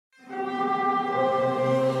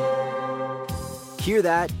Hear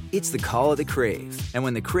that? It's the call of the Crave. And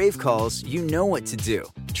when the Crave calls, you know what to do.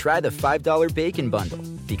 Try the $5 Bacon Bundle,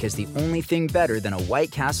 because the only thing better than a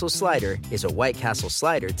White Castle slider is a White Castle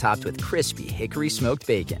slider topped with crispy hickory smoked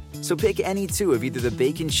bacon. So pick any two of either the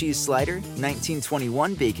Bacon Cheese Slider,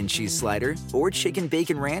 1921 Bacon Cheese Slider, or Chicken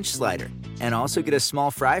Bacon Ranch Slider. And also get a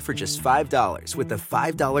small fry for just $5 with the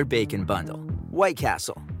 $5 Bacon Bundle. White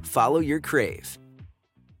Castle. Follow your Crave.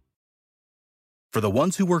 For the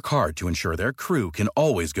ones who work hard to ensure their crew can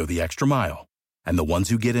always go the extra mile, and the ones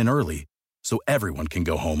who get in early so everyone can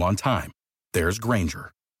go home on time, there's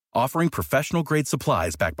Grainger, offering professional-grade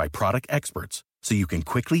supplies backed by product experts so you can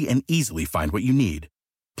quickly and easily find what you need.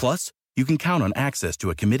 Plus, you can count on access to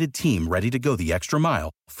a committed team ready to go the extra mile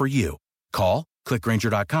for you. Call, click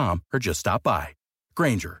Grainger.com, or just stop by.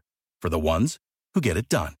 Grainger, for the ones who get it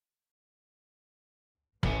done.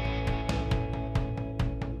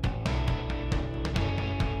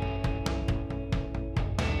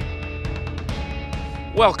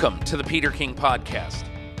 Welcome to the Peter King Podcast.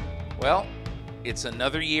 Well, it's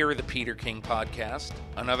another year of the Peter King Podcast,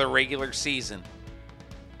 another regular season.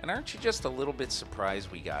 And aren't you just a little bit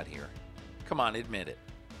surprised we got here? Come on, admit it.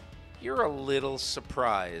 You're a little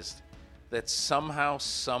surprised that somehow,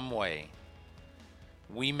 some way,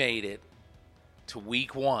 we made it to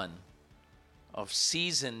week one of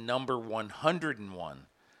season number 101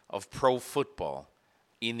 of pro football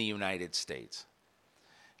in the United States.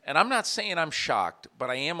 And I'm not saying I'm shocked, but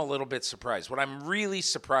I am a little bit surprised. What I'm really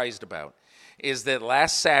surprised about is that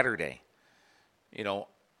last Saturday,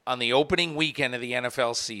 on the opening weekend of the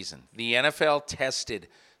NFL season, the NFL tested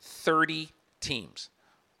 30 teams,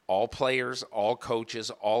 all players, all coaches,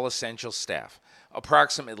 all essential staff.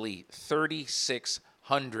 Approximately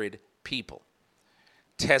 3,600 people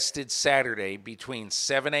tested Saturday between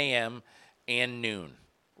 7 a.m. and noon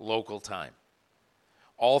local time.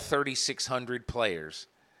 All 3,600 players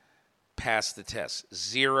passed the test.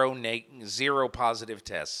 Zero positive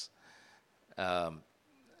tests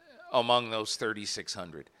among those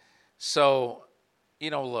 3,600. So,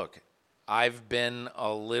 look, I've been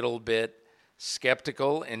a little bit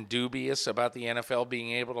skeptical and dubious about the NFL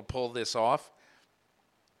being able to pull this off.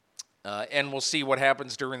 And we'll see what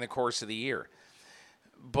happens during the course of the year.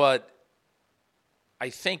 But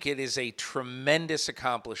I think it is a tremendous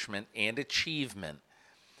accomplishment and achievement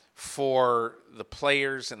for the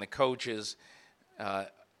players and the coaches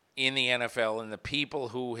in the NFL and the people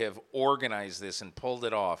who have organized this and pulled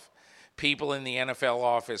it off. People in the NFL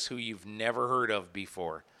office who you've never heard of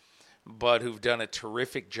before, but who've done a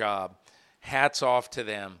terrific job. Hats off to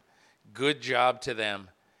them. Good job to them.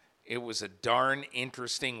 It was a darn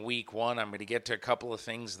interesting week one. I'm going to get to a couple of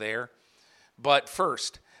things there. But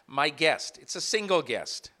first, my guest. It's a single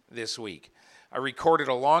guest this week. I recorded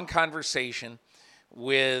a long conversation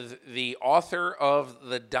with the author of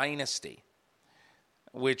The Dynasty,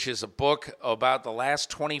 which is a book about the last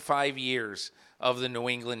 25 years of the New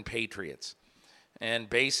England Patriots. And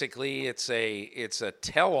basically, it's a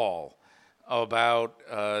tell-all about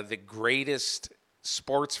the greatest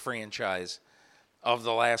sports franchise of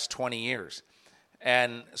the last 20 years.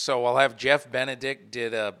 And so I'll have Jeff Benedict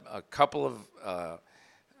did a couple of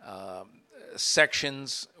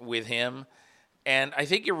sections with him. And I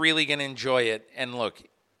think you're really going to enjoy it. And look,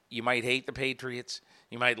 you might hate the Patriots.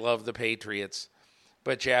 You might love the Patriots.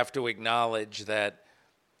 But you have to acknowledge that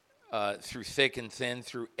through thick and thin,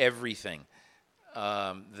 through everything,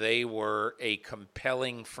 they were a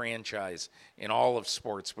compelling franchise in all of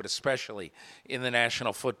sports, but especially in the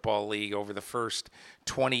National Football League over the first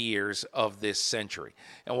 20 years of this century.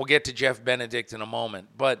 And we'll get to Jeff Benedict in a moment.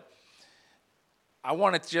 But I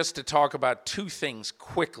wanted just to talk about two things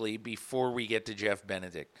quickly before we get to Jeff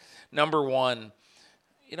Benedict. Number one,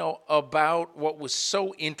 about what was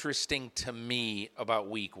so interesting to me about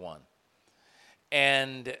week one.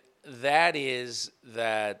 And that is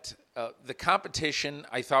that the competition,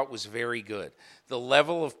 I thought, was very good. The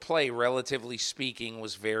level of play, relatively speaking,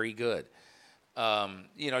 was very good.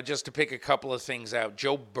 Just to pick a couple of things out,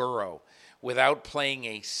 Joe Burrow, without playing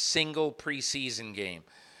a single preseason game,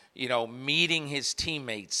 meeting his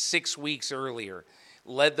teammates 6 weeks earlier,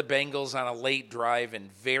 led the Bengals on a late drive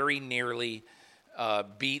and very nearly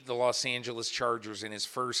beat the Los Angeles Chargers in his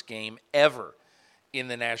first game ever in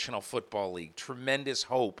the National Football League. Tremendous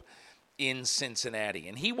hope in Cincinnati.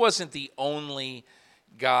 And he wasn't the only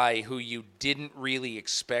guy who you didn't really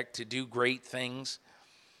expect to do great things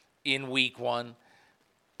in week one.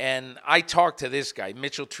 And I talked to this guy,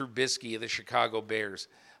 Mitchell Trubisky of the Chicago Bears.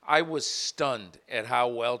 I was stunned at how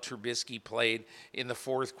well Trubisky played in the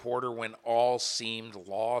fourth quarter when all seemed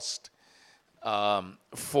lost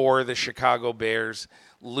for the Chicago Bears,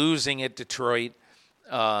 losing at Detroit.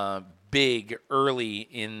 big early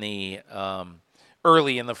in the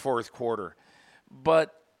fourth quarter.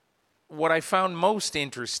 But what I found most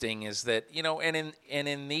interesting is that,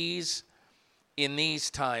 in these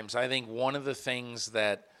times, I think one of the things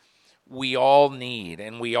that we all need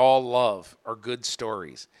and we all love are good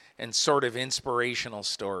stories and sort of inspirational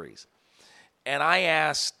stories. And I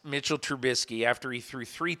asked Mitchell Trubisky, after he threw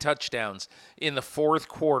 3 touchdowns in the fourth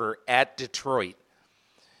quarter at Detroit,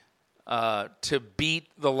 to beat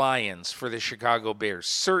the Lions for the Chicago Bears,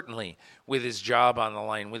 certainly with his job on the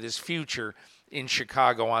line, with his future in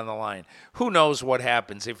Chicago on the line. Who knows what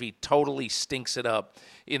happens if he totally stinks it up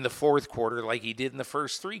in the fourth quarter like he did in the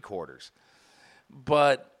first 3 quarters.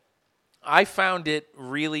 But I found it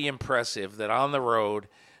really impressive that on the road,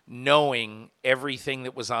 knowing everything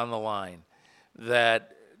that was on the line,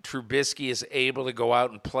 that Trubisky is able to go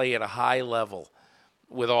out and play at a high level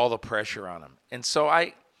with all the pressure on him. And so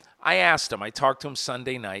I asked him, I talked to him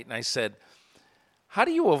Sunday night, and I said, how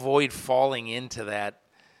do you avoid falling into that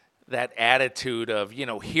attitude of,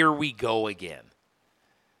 here we go again?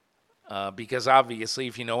 Because obviously,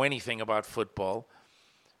 if you know anything about football,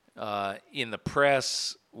 in the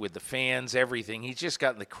press, with the fans, everything, he's just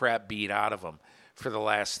gotten the crap beat out of him for the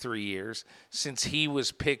last 3 years since he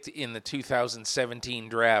was picked in the 2017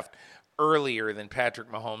 draft earlier than Patrick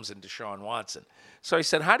Mahomes and Deshaun Watson. So I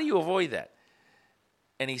said, how do you avoid that?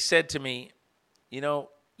 And he said to me,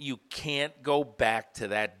 you can't go back to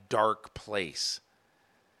that dark place.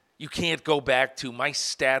 You can't go back to, my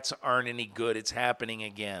stats aren't any good, it's happening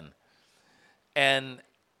again. And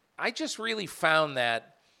I just really found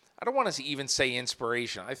that, I don't want to even say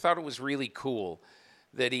inspiration. I thought it was really cool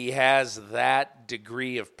that he has that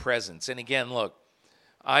degree of presence. And again, look,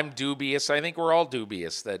 I'm dubious. I think we're all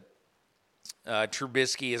dubious that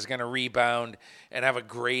Trubisky is going to rebound and have a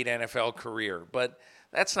great NFL career. But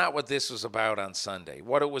that's not what this was about on Sunday.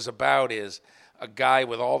 What it was about is a guy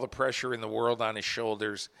with all the pressure in the world on his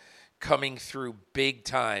shoulders coming through big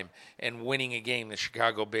time and winning a game the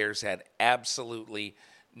Chicago Bears had absolutely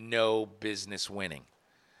no business winning.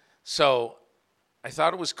 So I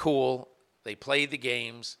thought it was cool. They played the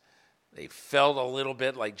games. They felt a little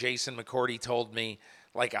bit, like Jason McCourty told me,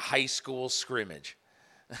 like a high school scrimmage.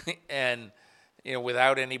 And,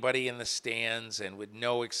 without anybody in the stands and with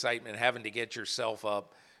no excitement, having to get yourself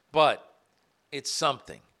up. But it's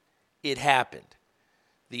something. It happened.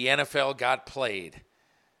 The NFL got played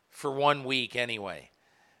for 1 week anyway.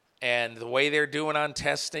 And the way they're doing on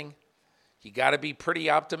testing, you got to be pretty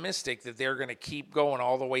optimistic that they're going to keep going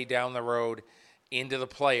all the way down the road into the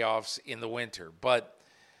playoffs in the winter. But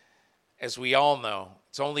as we all know,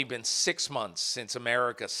 it's only been 6 months since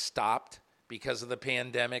America stopped because of the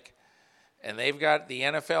pandemic. And the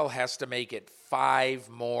NFL has to make it 5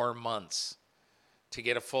 more months to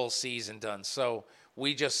get a full season done. So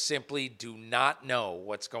we just simply do not know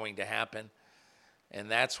what's going to happen. And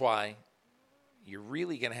that's why you're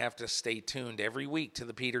really going to have to stay tuned every week to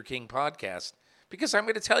the Peter King podcast, because I'm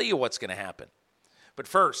going to tell you what's going to happen. But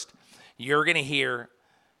first, you're going to hear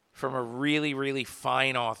from a really, really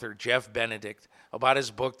fine author, Jeff Benedict, about his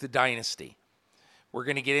book, The Dynasty. We're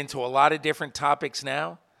going to get into a lot of different topics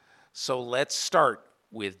now, so let's start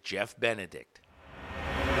with Jeff Benedict.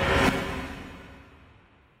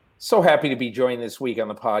 So happy to be joined this week on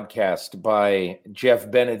the podcast by Jeff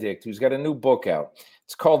Benedict, who's got a new book out.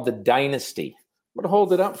 It's called The Dynasty. I'm going to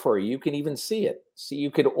hold it up for you. You can even see it. See,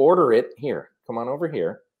 you could order it here. Come on over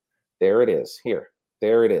here. There it is. Here.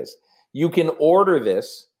 There it is. You can order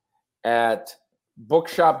this at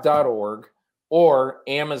bookshop.org or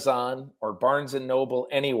Amazon or Barnes & Noble,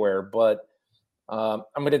 anywhere. But I'm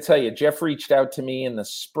going to tell you, Jeff reached out to me in the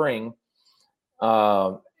spring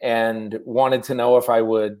and wanted to know if I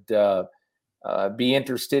would be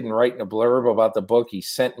interested in writing a blurb about the book. He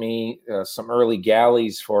sent me some early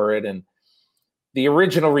galleys for it. And the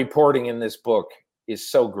original reporting in this book is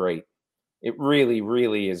so great. It really,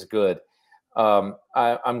 really is good. I'm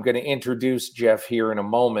going to introduce Jeff here in a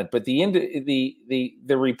moment, but the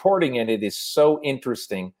reporting in it is so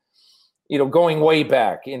interesting. Going way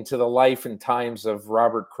back into the life and times of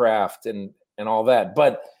Robert Kraft and all that,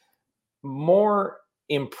 but more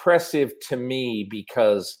impressive to me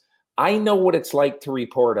because I know what it's like to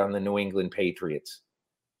report on the New England Patriots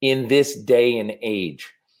in this day and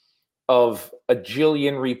age of a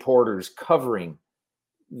jillion reporters covering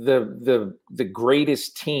the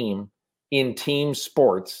greatest team in team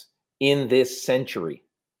sports in this century.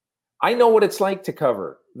 I know what it's like to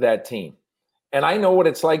cover that team. And I know what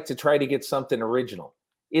it's like to try to get something original.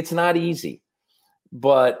 It's not easy.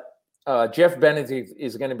 But Jeff Benedict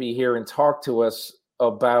is going to be here and talk to us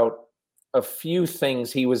about a few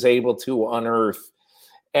things he was able to unearth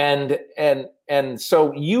And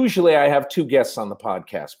so usually I have two guests on the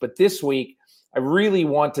podcast, but this week I really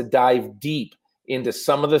want to dive deep into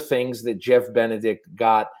some of the things that Jeff Benedict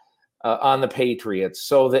got on the Patriots,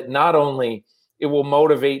 so that not only it will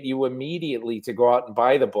motivate you immediately to go out and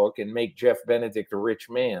buy the book and make Jeff Benedict a rich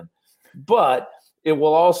man, but it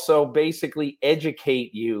will also basically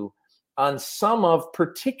educate you on some of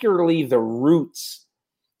particularly the roots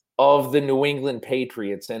of the New England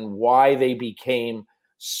Patriots and why they became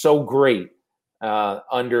so great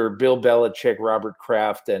under Bill Belichick, Robert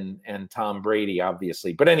Kraft, and Tom Brady,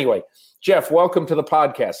 obviously. But anyway, Jeff, welcome to the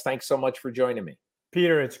podcast. Thanks so much for joining me.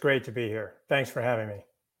 Peter, it's great to be here. Thanks for having me.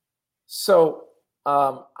 So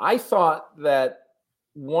I thought that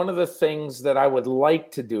one of the things that I would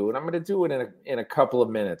like to do, and I'm going to do it in a couple of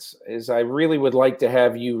minutes, is I really would like to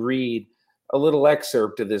have you read a little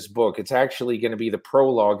excerpt of this book. It's actually going to be the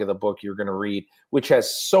prologue of the book you're going to read, which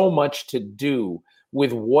has so much to do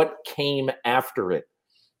with what came after it,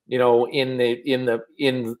 you know, in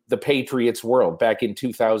the Patriots world back in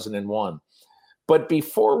 2001. But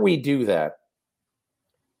before we do that,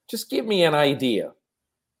 just give me an idea.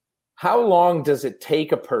 How long does it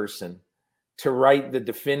take a person to write the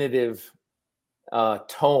definitive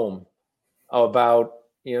tome about,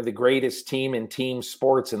 you know, the greatest team in team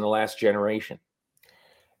sports in the last generation?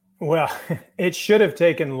 Well, it should have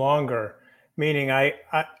taken longer, meaning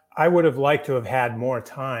I would have liked to have had more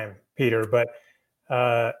time, Peter. But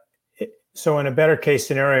so in a better case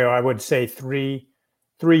scenario, I would say three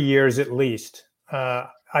years at least.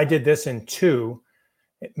 I did this in 2,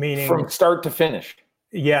 meaning from start to finish.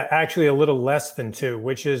 Yeah, actually a little less than 2,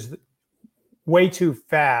 which is way too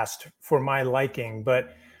fast for my liking.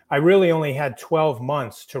 But I really only had 12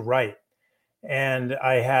 months to write. And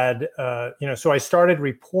I had, so I started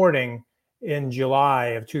reporting in July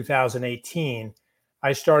of 2018.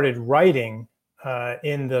 I started writing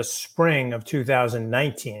in the spring of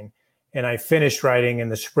 2019, and I finished writing in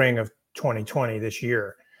the spring of 2020 this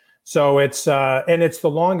year. So it's the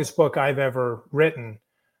longest book I've ever written.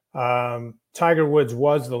 Tiger Woods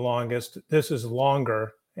was the longest. This is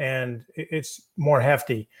longer, and it's more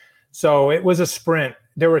hefty. So it was a sprint.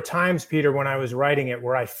 There were times, Peter, when I was writing it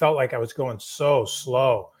where I felt like I was going so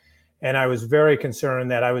slow, and I was very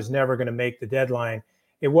concerned that I was never going to make the deadline.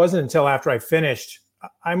 It wasn't until after I finished.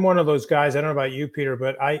 I'm one of those guys, I don't know about you, Peter,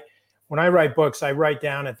 but when I write books, I write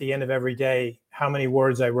down at the end of every day how many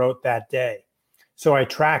words I wrote that day. So I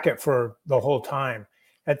track it for the whole time.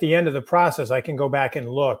 At the end of the process, I can go back and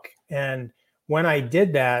look. And when I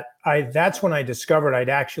did that, that's when I discovered I'd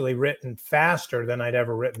actually written faster than I'd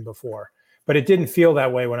ever written before. But it didn't feel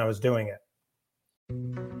that way when I was doing it.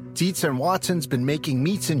 Dietz & Watson's been making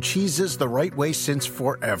meats and cheeses the right way since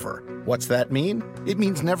forever. What's that mean? It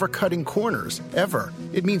means never cutting corners, ever.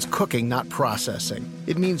 It means cooking, not processing.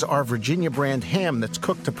 It means our Virginia brand ham that's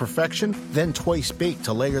cooked to perfection, then twice baked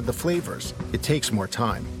to layer the flavors. It takes more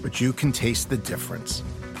time, but you can taste the difference.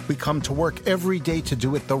 We come to work every day to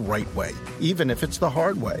do it the right way, even if it's the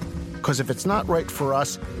hard way. Because if it's not right for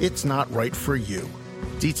us, it's not right for you.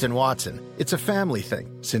 Dietz & Watson, it's a family thing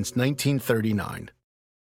since 1939.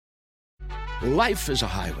 Life is a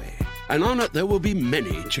highway, and on it there will be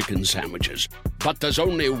many chicken sandwiches. But there's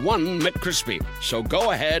only one McCrispy. So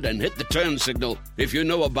go ahead and hit the turn signal if you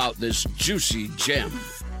know about this juicy gem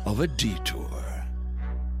of a detour.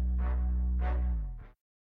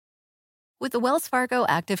 With the Wells Fargo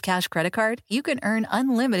Active Cash Credit Card, you can earn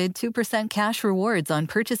unlimited 2% cash rewards on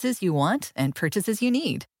purchases you want and purchases you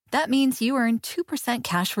need. That means you earn 2%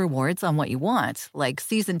 cash rewards on what you want, like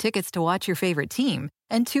season tickets to watch your favorite team,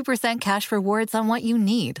 and 2% cash rewards on what you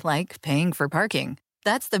need, like paying for parking.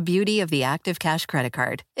 That's the beauty of the Active Cash Credit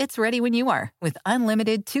Card. It's ready when you are, with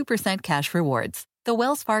unlimited 2% cash rewards. The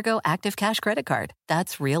Wells Fargo Active Cash Credit Card.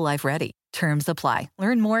 That's real life ready. Terms apply.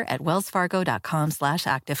 Learn more at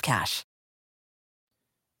wellsfargo.com/activecash.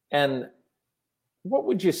 And what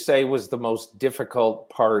would you say was the most difficult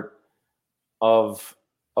part of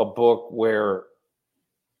a book where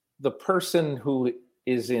the person who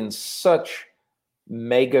is in such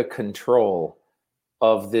mega control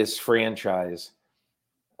of this franchise,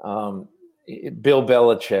 Bill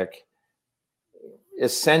Belichick,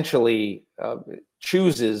 essentially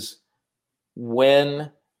chooses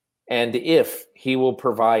when and if he will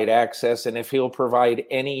provide access and if he'll provide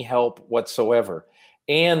any help whatsoever.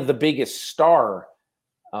 And the biggest star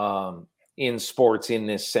in sports in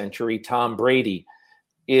this century, Tom Brady,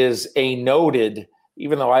 is a noted,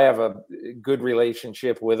 even though I have a good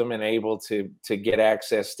relationship with him and able to get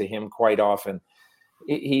access to him quite often,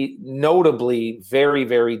 he notably very,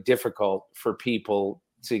 very difficult for people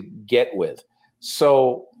to get with.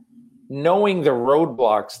 So knowing the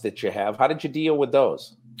roadblocks that you have, how did you deal with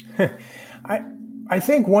those? I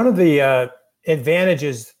think one of the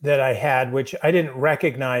advantages that I had, which I didn't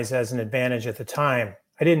recognize as an advantage at the time,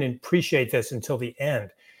 I didn't appreciate this until the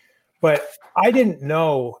end, but I didn't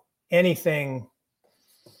know anything.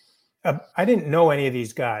 I didn't know any of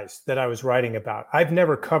these guys that I was writing about. I've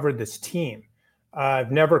never covered this team.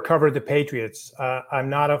 I've never covered the Patriots. I'm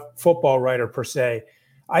not a football writer per se.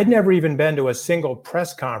 I'd never even been to a single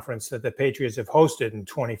press conference that the Patriots have hosted in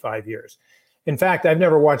 25 years. In fact, I've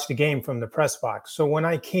never watched a game from the press box. So when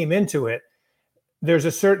I came into it, there's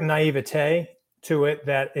a certain naivete to it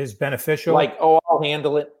that is beneficial. Like, oh, I'll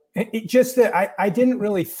handle it. It just that I didn't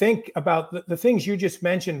really think about the things you just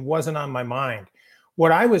mentioned wasn't on my mind.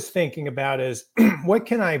 What I was thinking about is what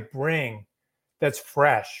can I bring that's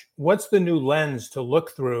fresh? What's the new lens to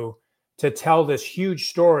look through to tell this huge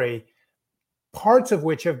story, parts of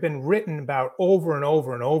which have been written about over and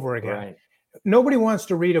over and over again? Right. Nobody wants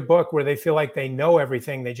to read a book where they feel like they know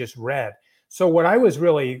everything they just read. So what I was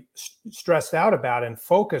really stressed out about and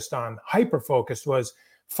focused on, hyper-focused, was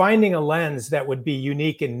finding a lens that would be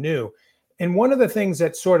unique and new. And one of the things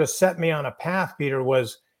that sort of set me on a path, Peter,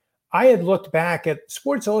 was I had looked back at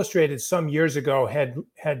Sports Illustrated some years ago,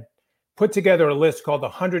 had put together a list called the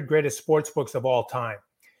 100 Greatest Sports Books of All Time.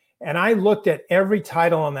 And I looked at every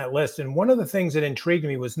title on that list. And one of the things that intrigued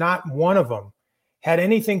me was not one of them had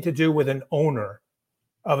anything to do with an owner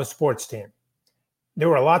of a sports team. There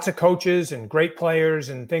were lots of coaches and great players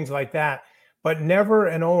and things like that, but never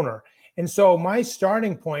an owner. And so my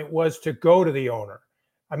starting point was to go to the owner.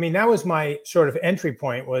 I mean, that was my sort of entry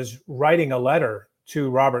point, was writing a letter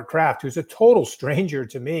to Robert Kraft, who's a total stranger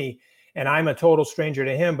to me, and I'm a total stranger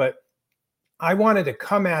to him. But I wanted to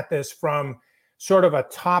come at this from sort of a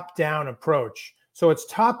top-down approach. So it's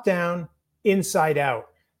top-down, inside out.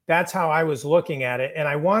 That's how I was looking at it. And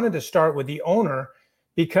I wanted to start with the owner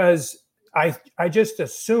because I just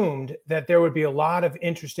assumed that there would be a lot of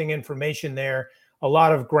interesting information there, a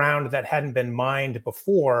lot of ground that hadn't been mined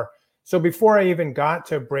before. So before I even got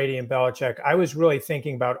to Brady and Belichick, I was really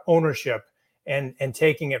thinking about ownership and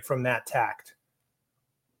taking it from that tact.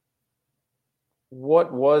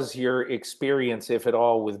 What was your experience, if at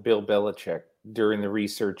all, with Bill Belichick during the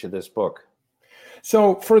research of this book?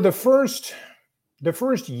 So for the first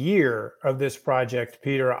year of this project,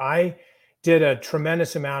 Peter, I did a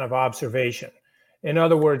tremendous amount of observation. In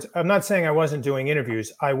other words, I'm not saying I wasn't doing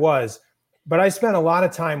interviews. I was, but I spent a lot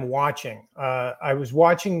of time watching. I was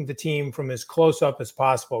watching the team from as close up as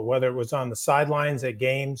possible, whether it was on the sidelines at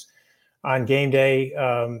games, on game day,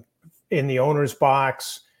 in the owner's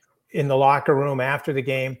box, in the locker room after the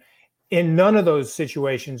game. In none of those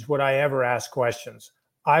situations would I ever ask questions.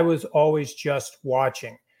 I was always just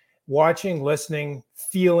watching, listening,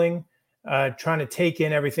 feeling, trying to take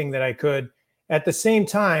in everything that I could. At the same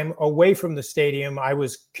time, away from the stadium, I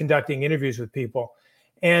was conducting interviews with people.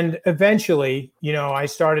 And eventually, I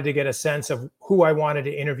started to get a sense of who I wanted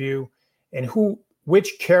to interview and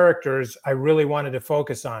which characters I really wanted to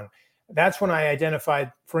focus on. That's when I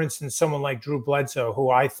identified, for instance, someone like Drew Bledsoe, who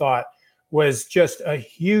I thought was just a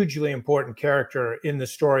hugely important character in the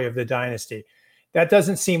story of the dynasty. That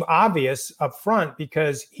doesn't seem obvious up front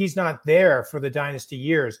because he's not there for the dynasty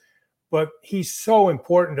years, but he's so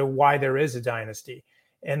important to why there is a dynasty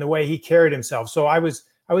and the way he carried himself. So I was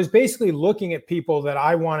basically looking at people that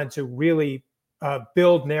I wanted to really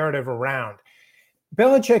build narrative around.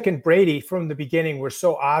 Belichick and Brady from the beginning were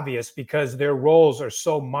so obvious because their roles are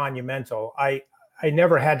so monumental. I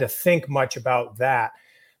never had to think much about that.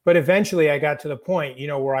 But eventually I got to the point,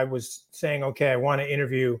 where I was saying, okay, I want to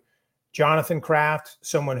interview Jonathan Kraft,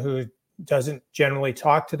 someone who doesn't generally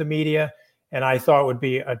talk to the media, and I thought would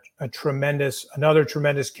be another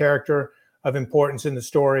tremendous character of importance in the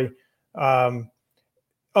story.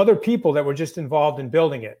 Other people that were just involved in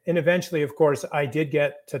building it. And eventually, of course, I did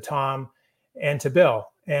get to Tom and to Bill,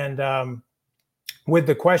 and with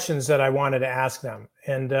the questions that I wanted to ask them.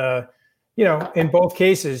 And, in both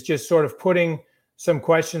cases, just sort of putting some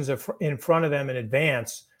questions in front of them in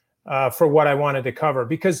advance for what I wanted to cover.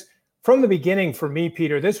 Because from the beginning, for me,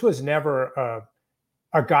 Peter, this was never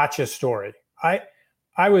a gotcha story.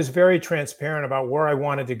 I was very transparent about where I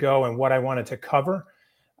wanted to go and what I wanted to cover.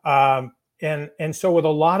 And so with a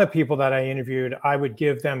lot of people that I interviewed, I would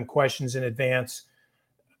give them questions in advance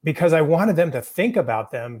because I wanted them to think about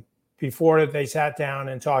them before they sat down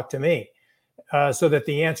and talked to me, so that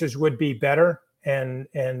the answers would be better and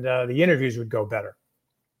the interviews would go better.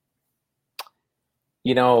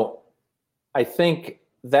 I think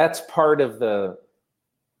that's part of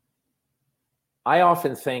I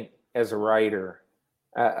often think as a writer,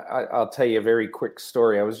 I'll tell you a very quick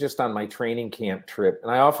story. I was just on my training camp trip,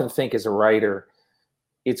 and I often think as a writer,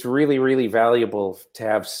 it's really, really valuable to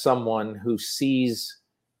have someone who sees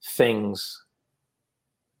things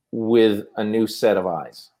with a new set of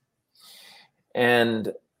eyes.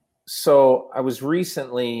 And so I was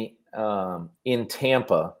recently in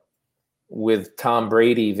Tampa with Tom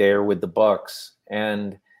Brady there with the Bucks,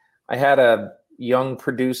 and I had a young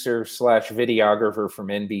producer / videographer from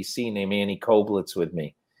NBC named Annie Koblitz with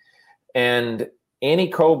me. And Annie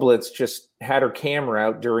Koblitz just had her camera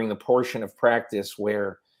out during the portion of practice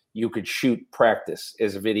where you could shoot practice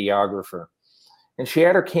as a videographer. And she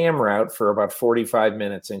had her camera out for about 45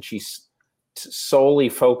 minutes, and she solely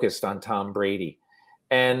focused on Tom Brady.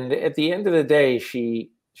 And at the end of the day, she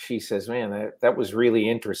says, man, that was really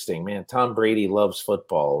interesting, man. Tom Brady loves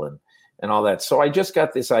football and all that. So I just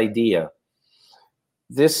got this idea.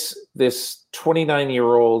 This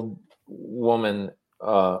 29-year-old woman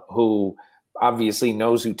who obviously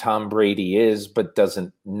knows who Tom Brady is, but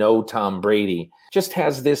doesn't know Tom Brady, just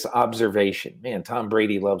has this observation, man, Tom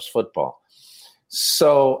Brady loves football.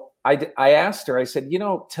 So I asked her, I said,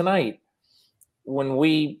 tonight when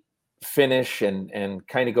we finish and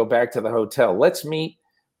kind of go back to the hotel, let's meet,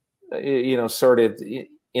 sort of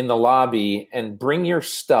in the lobby and bring your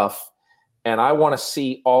stuff. And I want to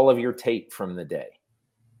see all of your tape from the day.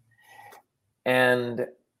 And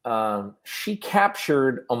she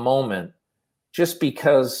captured a moment just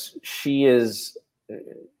because she's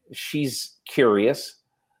curious,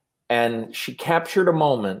 and she captured a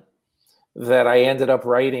moment that I ended up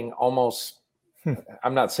writing almost,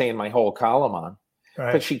 I'm not saying my whole column on,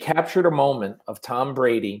 right, but she captured a moment of Tom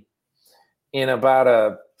Brady in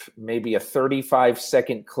about maybe a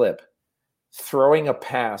 35-second clip, throwing a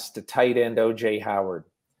pass to tight end O.J. Howard,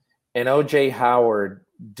 and O.J. Howard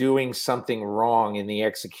doing something wrong in the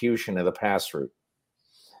execution of the pass route.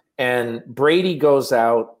 And Brady goes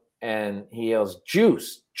out and he yells,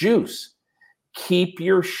 juice, juice, keep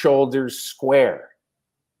your shoulders square,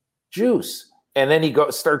 juice. And then he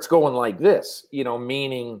starts going like this,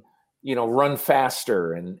 meaning, run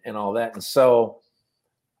faster and all that. And so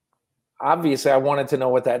obviously I wanted to know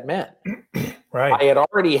what that meant. Right. I had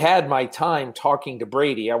already had my time talking to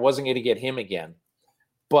Brady. I wasn't going to get him again,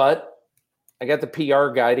 but I got the PR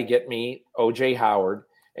guy to get me O.J. Howard,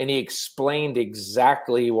 and he explained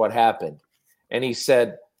exactly what happened. And he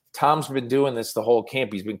said, Tom's been doing this the whole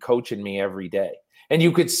camp. He's been coaching me every day. And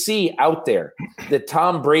you could see out there that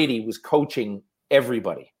Tom Brady was coaching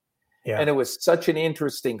everybody. Yeah. And it was such an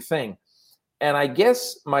interesting thing. And I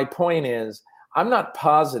guess my point is, I'm not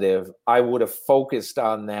positive I would have focused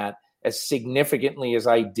on that as significantly as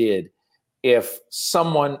I did if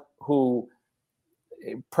someone who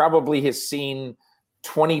probably has seen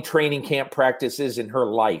 20 training camp practices in her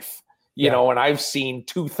life, you know, and I've seen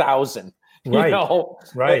 2,000,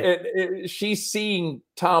 right. She's seeing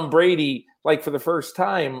Tom Brady like for the first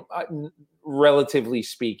time, relatively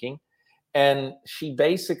speaking. And she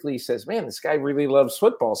basically says, man, this guy really loves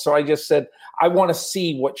football. So I just said, I want to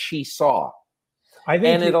see what she saw.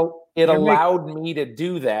 It allowed me to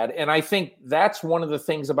do that. And I think that's one of the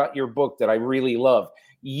things about your book that I really love.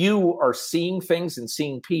 You are seeing things and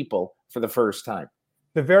seeing people for the first time.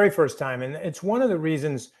 The very first time. And it's one of the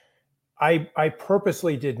reasons I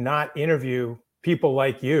purposely did not interview people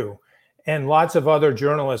like you and lots of other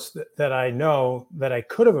journalists that I know that I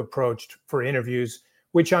could have approached for interviews,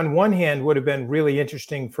 which on one hand would have been really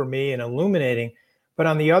interesting for me and illuminating. But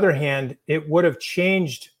on the other hand, it would have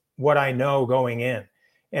changed what I know going in.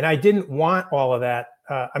 And I didn't want all of that.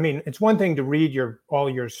 It's one thing to read all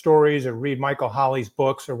your stories or read Michael Holley's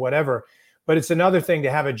books or whatever, but it's another thing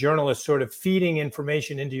to have a journalist sort of feeding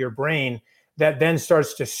information into your brain that then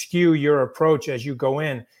starts to skew your approach as you go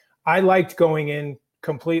in. I liked going in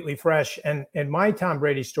completely fresh. And my Tom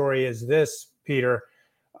Brady story is this, Peter.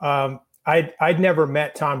 I'd never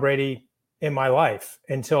met Tom Brady in my life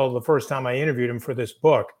until the first time I interviewed him for this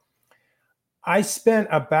book. I spent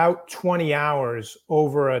about 20 hours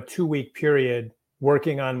over a 2-week period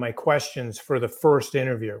working on my questions for the first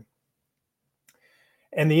interview.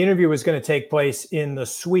 And the interview was going to take place in the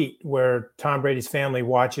suite where Tom Brady's family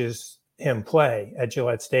watches him play at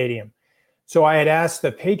Gillette Stadium. So I had asked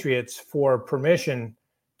the Patriots for permission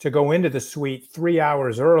to go into the suite 3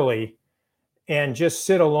 hours early and just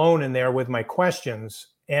sit alone in there with my questions.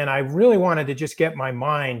 And I really wanted to just get my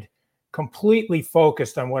mind completely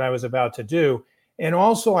focused on what I was about to do. And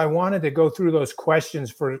also I wanted to go through those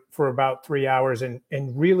questions for about 3 hours and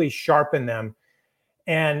really sharpen them.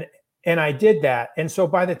 And I did that. And so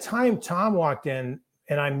by the time Tom walked in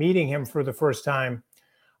and I'm meeting him for the first time,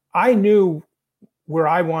 I knew where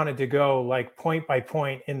I wanted to go, like point by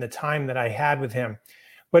point in the time that I had with him.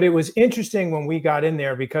 But it was interesting when we got in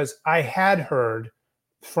there, because I had heard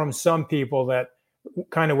from some people that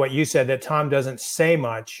kind of what you said, that Tom doesn't say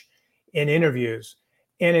much in interviews.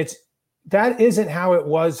 And that isn't how it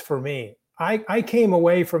was for me. I came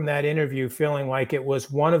away from that interview feeling like it was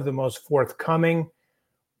one of the most forthcoming,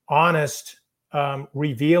 honest,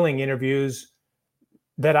 revealing interviews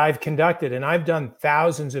that I've conducted. And I've done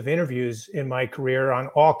thousands of interviews in my career on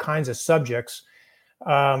all kinds of subjects,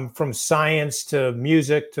 from science to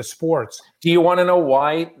music to sports. Do you want to know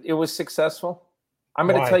why it was successful? I'm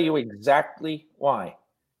going Why? to tell you exactly why.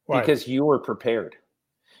 Because you were prepared.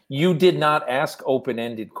 You did not ask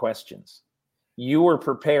open-ended questions. You were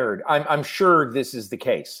prepared. I'm sure this is the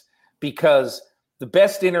case, because the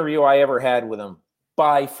best interview I ever had with him,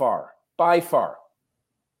 by far,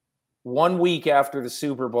 1 week after the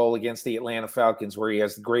Super Bowl against the Atlanta Falcons, where he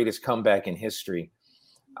has the greatest comeback in history,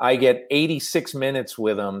 I get 86 minutes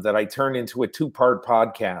with him that I turned into a 2-part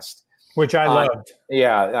podcast. Which I loved.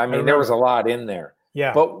 Yeah, I mean, there was a lot in there.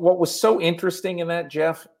 Yeah. But what was so interesting in that,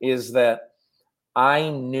 Jeff, is that I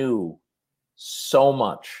knew so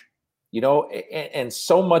much, and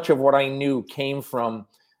so much of what I knew came from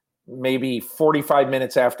maybe 45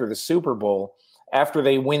 minutes after the Super Bowl. After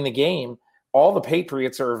they win the game, all the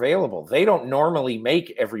Patriots are available. They don't normally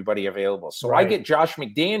make everybody available. So I get Josh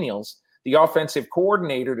McDaniels, the offensive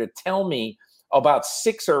coordinator, to tell me about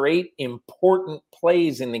 6 or 8 important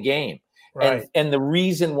plays in the game. Right. And the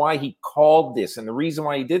reason why he called this and the reason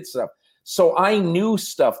why he did stuff. So I knew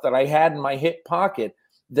stuff that I had in my hip pocket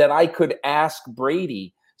that I could ask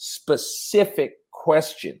Brady specific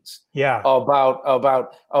questions. Yeah.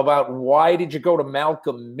 About why did you go to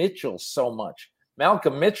Malcolm Mitchell so much?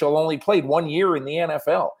 Malcolm Mitchell only played 1 year in the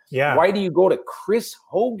NFL. Yeah. Why do you go to Chris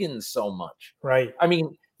Hogan so much? Right. I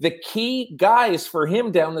mean, the key guys for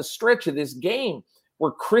him down the stretch of this game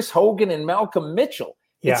were Chris Hogan and Malcolm Mitchell.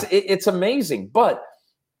 Yeah. It's amazing. But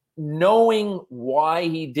knowing why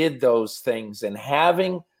he did those things and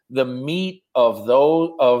having the meat of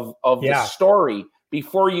the story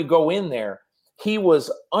before you go in there, he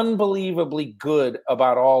was unbelievably good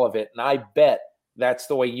about all of it. And I bet that's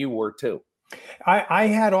the way you were too. I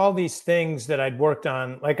had all these things that I'd worked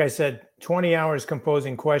on, like I said, 20 hours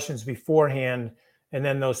composing questions beforehand, and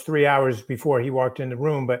then those 3 hours before he walked in the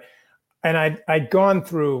room. And I'd gone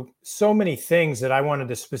through so many things that I wanted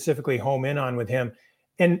to specifically home in on with him.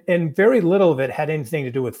 And very little of it had anything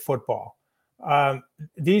to do with football.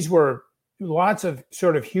 These were lots of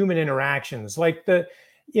sort of human interactions, like the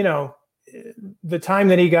time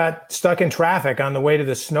that he got stuck in traffic on the way to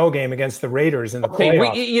the snow game against the Raiders in the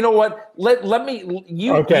playoffs. You know what?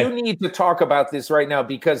 You need to talk about this right now,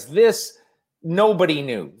 because this nobody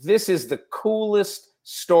knew. This is the coolest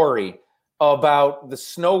story about the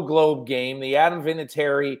snow globe game, the Adam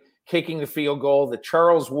Vinatieri kicking the field goal, the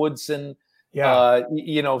Charles Woodson,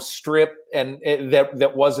 strip, and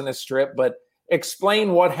that wasn't a strip. But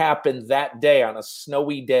explain what happened that day on a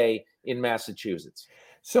snowy day in Massachusetts.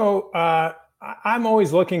 So I'm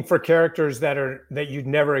always looking for characters that you'd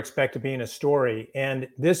never expect to be in a story, and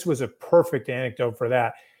this was a perfect anecdote for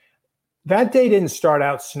that. That day didn't start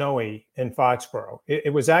out snowy in Foxborough.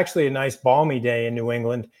 It was actually a nice balmy day in New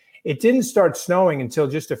England. It didn't start snowing until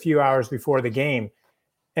just a few hours before the game.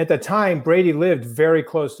 At the time, Brady lived very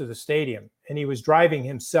close to the stadium, and he was driving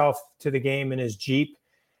himself to the game in his Jeep.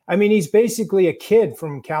 I mean, he's basically a kid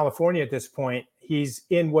from California at this point. He's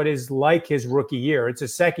in what is like his rookie year. It's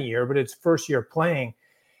his second year, but it's first year playing.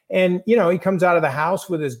 And, he comes out of the house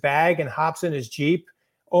with his bag and hops in his Jeep,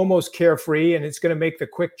 almost carefree, and it's going to make the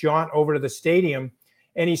quick jaunt over to the stadium.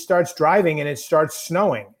 And he starts driving, and it starts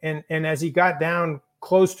snowing. And as he got down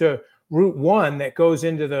close to Route 1 that goes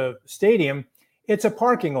into the stadium, it's a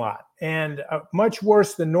parking lot, and much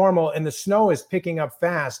worse than normal, and the snow is picking up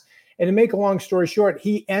fast. And to make a long story short,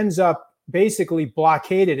 he ends up basically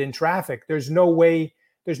blockaded in traffic. There's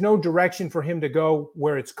no direction for him to go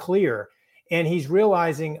where it's clear. And he's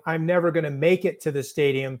realizing, I'm never going to make it to the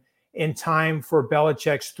stadium in time for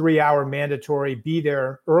Belichick's 3-hour mandatory be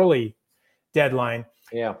there early deadline.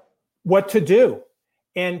 Yeah. What to do?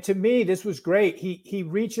 And to me, this was great. He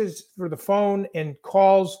reaches for the phone and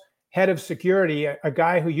calls head of security, a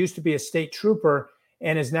guy who used to be a state trooper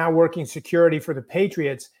and is now working security for the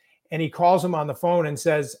Patriots. And he calls him on the phone and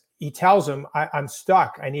he tells him, I'm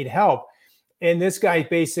stuck. I need help. And this guy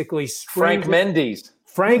basically Frank Mendes.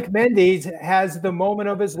 Frank Mendes has the moment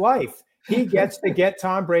of his life. He gets to get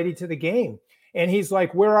Tom Brady to the game. And he's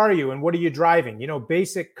like, where are you? And what are you driving?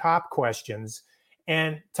 Basic cop questions.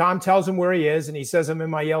 And Tom tells him where he is. And he says, I'm in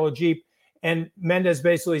my yellow Jeep. And Mendez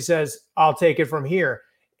basically says, I'll take it from here.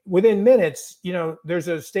 Within minutes, there's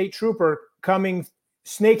a state trooper coming,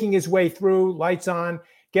 snaking his way through, lights on,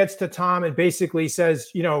 gets to Tom and basically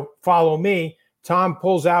says, follow me. Tom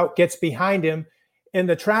pulls out, gets behind him, and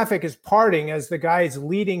the traffic is parting as the guy is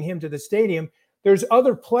leading him to the stadium. There's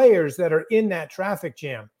other players that are in that traffic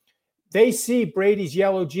jam. They see Brady's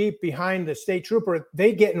yellow Jeep behind the state trooper.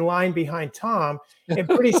 They get in line behind Tom. And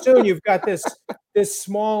pretty soon you've got this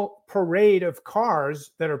small parade of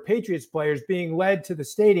cars that are Patriots players being led to the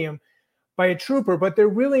stadium by a trooper, but they're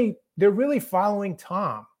really following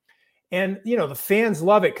Tom. And, the fans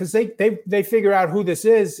love it because they figure out who this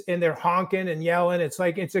is and they're honking and yelling. It's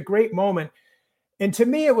a great moment. And to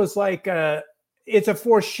me, it was like it's a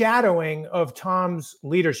foreshadowing of Tom's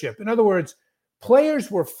leadership. In other words,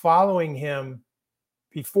 players were following him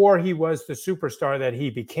before he was the superstar that he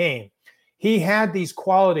became. He had these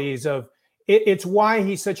qualities of it's why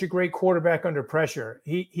he's such a great quarterback under pressure.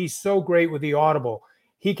 He's so great with the audible.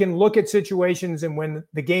 He can look at situations, and when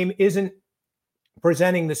the game isn't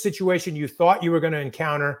presenting the situation you thought you were going to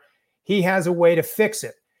encounter, he has a way to fix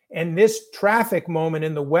it. And this traffic moment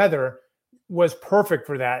in the weather was perfect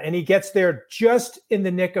for that. And he gets there just in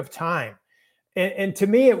the nick of time. And to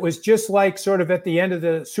me, it was just like sort of at the end of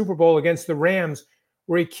the Super Bowl against the Rams,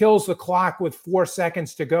 where he kills the clock with 4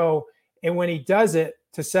 seconds to go. And when he does it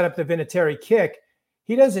to set up the Vinatieri kick,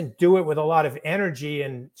 he doesn't do it with a lot of energy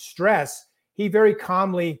and stress. He very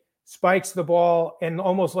calmly spikes the ball, and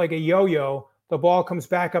almost like a yo-yo, the ball comes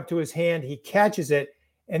back up to his hand. He catches it,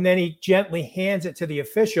 and then he gently hands it to the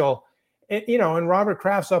official. And, and Robert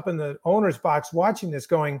Kraft's up in the owner's box watching this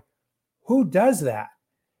going, who does that?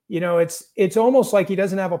 It's almost like he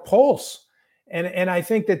doesn't have a pulse. And I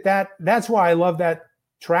think that's why I love that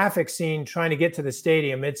traffic scene trying to get to the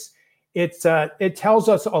stadium. It tells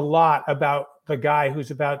us a lot about the guy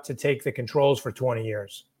who's about to take the controls for 20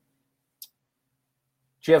 years.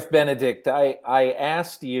 Jeff Benedict, I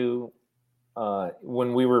asked you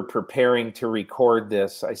when we were preparing to record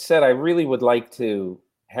this, I said I really would like to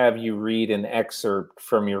have you read an excerpt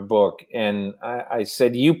from your book. And I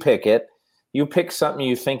said, you pick it. You pick something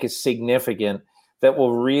you think is significant that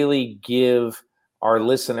will really give our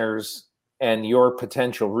listeners and your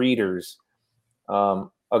potential readers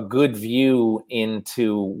a good view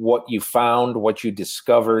into what you found, what you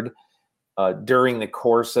discovered during the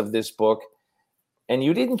course of this book. And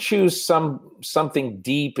you didn't choose something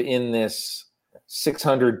deep in this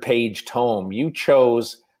 600-page tome. You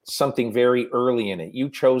chose something very early in it. You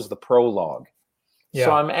chose the prologue. Yeah.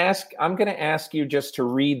 So I'm going to ask you just to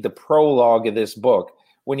read the prologue of this book.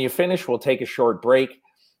 When you finish, we'll take a short break,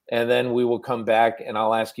 and then we will come back and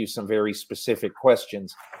I'll ask you some very specific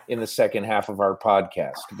questions in the second half of our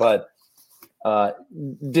podcast. But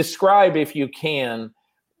describe, if you can,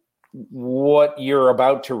 what you're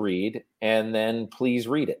about to read, and then please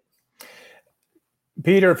read it.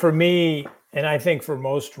 Peter, for me, and I think for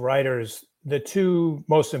most writers, the two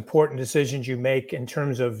most important decisions you make in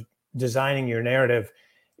terms of designing your narrative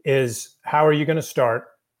is how are you going to start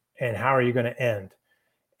and how are you going to end?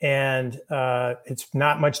 And it's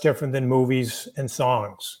not much different than movies and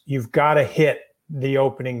songs. You've got to hit the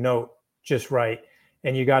opening note just right,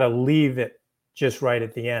 and you got to leave it just right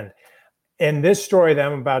at the end. And this story that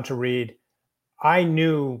I'm about to read, I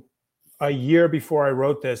knew a year before I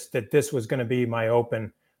wrote this that this was going to be my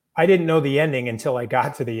open. I didn't know the ending until I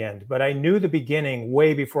got to the end, but I knew the beginning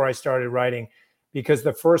way before I started writing, because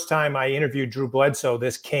the first time I interviewed Drew Bledsoe,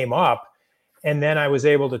 this came up, and then I was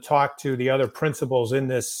able to talk to the other principals in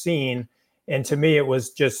this scene. And to me, it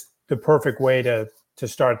was just the perfect way to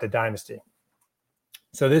start the Dynasty.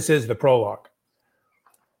 So this is the prologue.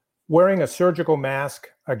 Wearing a surgical mask,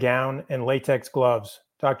 a gown, and latex gloves,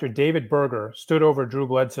 Dr. David Berger stood over Drew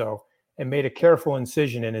Bledsoe and made a careful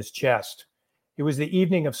incision in his chest. It was the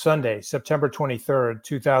evening of Sunday, September 23rd,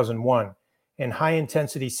 2001, and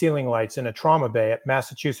high-intensity ceiling lights in a trauma bay at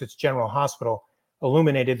Massachusetts General Hospital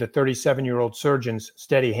illuminated the 37-year-old surgeon's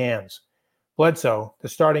steady hands. Bledsoe, the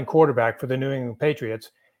starting quarterback for the New England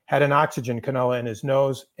Patriots, had an oxygen cannula in his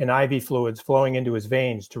nose and IV fluids flowing into his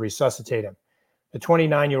veins to resuscitate him. The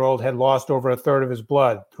 29-year-old had lost over a third of his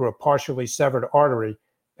blood through a partially severed artery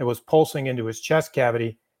that was pulsing into his chest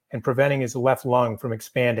cavity and preventing his left lung from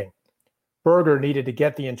expanding. Berger needed to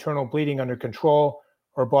get the internal bleeding under control,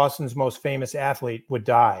 or Boston's most famous athlete would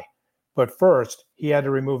die. But first, he had to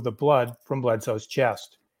remove the blood from Bledsoe's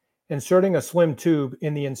chest. Inserting a slim tube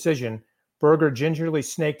in the incision, Berger gingerly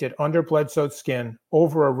snaked it under Bledsoe's skin,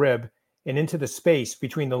 over a rib, and into the space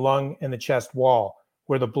between the lung and the chest wall,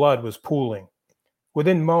 where the blood was pooling.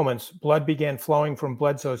 Within moments, blood began flowing from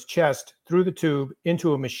Bledsoe's chest through the tube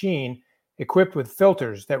into a machine, equipped with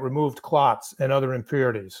filters that removed clots and other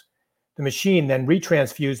impurities. The machine then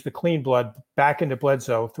retransfused the clean blood back into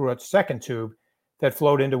Bledsoe through a second tube that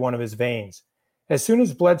flowed into one of his veins. As soon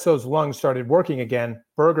as Bledsoe's lungs started working again,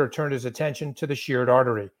 Berger turned his attention to the sheared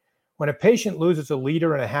artery. When a patient loses 1.5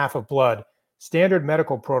 liters of blood, standard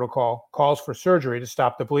medical protocol calls for surgery to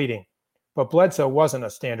stop the bleeding. But Bledsoe wasn't a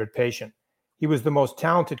standard patient. He was the most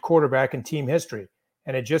talented quarterback in team history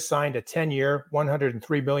and had just signed a 10-year,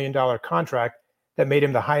 $103 million contract that made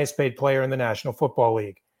him the highest paid player in the National Football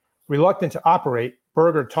League. Reluctant to operate,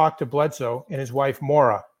 Berger talked to Bledsoe and his wife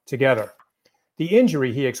Maura together. The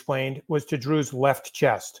injury, he explained, was to Drew's left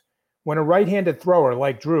chest. When a right-handed thrower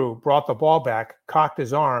like Drew brought the ball back, cocked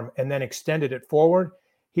his arm, and then extended it forward,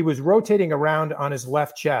 he was rotating around on his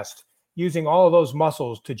left chest, using all of those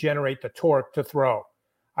muscles to generate the torque to throw.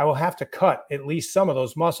 I will have to cut at least some of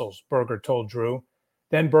those muscles, Berger told Drew.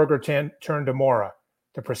 Then Berger turned to Maura.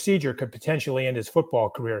 The procedure could potentially end his football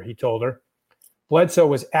career, he told her. Bledsoe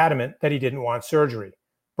was adamant that he didn't want surgery.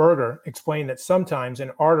 Berger explained that sometimes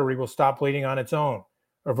an artery will stop bleeding on its own,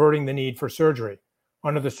 averting the need for surgery.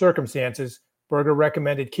 Under the circumstances, Berger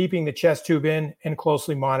recommended keeping the chest tube in and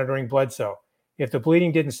closely monitoring Bledsoe. If the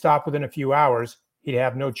bleeding didn't stop within a few hours, he'd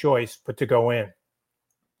have no choice but to go in.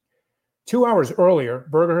 2 hours earlier,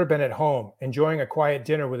 Berger had been at home, enjoying a quiet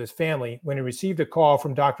dinner with his family, when he received a call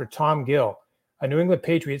from Dr. Tom Gill, a New England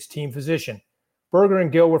Patriots team physician. Berger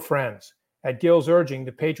and Gill were friends. At Gill's urging,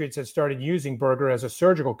 the Patriots had started using Berger as a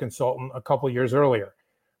surgical consultant a couple years earlier.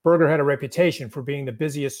 Berger had a reputation for being the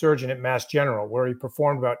busiest surgeon at Mass General, where he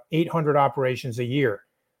performed about 800 operations a year.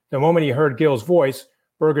 The moment he heard Gill's voice,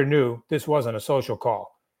 Berger knew this wasn't a social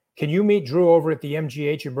call. "Can you meet Drew over at the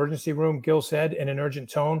MGH emergency room?" Gill said in an urgent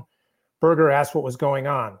tone. Berger asked what was going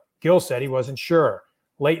on. Gill said he wasn't sure.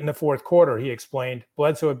 Late in the fourth quarter, he explained,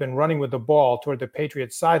 Bledsoe had been running with the ball toward the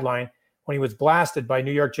Patriots sideline when he was blasted by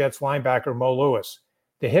New York Jets linebacker Mo Lewis.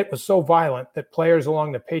 The hit was so violent that players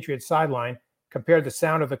along the Patriots sideline compared the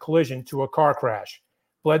sound of the collision to a car crash.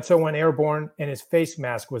 Bledsoe went airborne and his face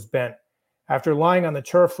mask was bent. After lying on the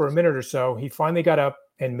turf for a minute or so, he finally got up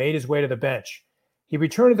and made his way to the bench. He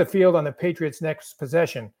returned to the field on the Patriots' next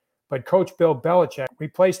possession, but Coach Bill Belichick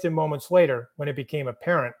replaced him moments later when it became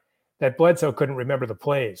apparent that Bledsoe couldn't remember the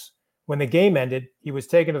plays. When the game ended, he was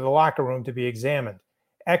taken to the locker room to be examined.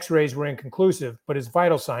 X-rays were inconclusive, but his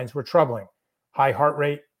vital signs were troubling. High heart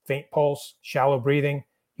rate, faint pulse, shallow breathing.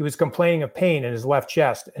 He was complaining of pain in his left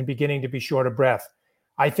chest and beginning to be short of breath.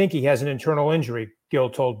 "I think he has an internal injury," Gill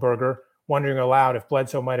told Berger, wondering aloud if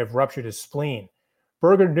Bledsoe might have ruptured his spleen.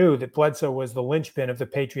 Berger knew that Bledsoe was the linchpin of the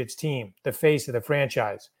Patriots team, the face of the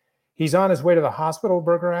franchise. "He's on his way to the hospital?"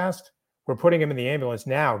 Berger asked. "We're putting him in the ambulance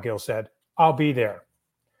now," Gill said. "I'll be there."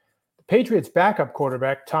 The Patriots' backup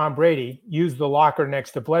quarterback, Tom Brady, used the locker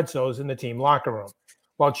next to Bledsoe's in the team locker room.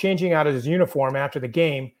 While changing out of his uniform after the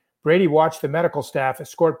game, Brady watched the medical staff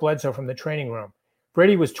escort Bledsoe from the training room.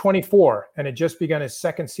 Brady was 24 and had just begun his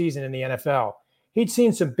second season in the NFL. He'd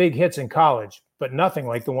seen some big hits in college, but nothing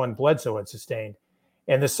like the one Bledsoe had sustained.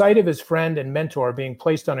 And the sight of his friend and mentor being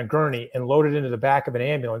placed on a gurney and loaded into the back of an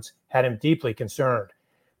ambulance had him deeply concerned.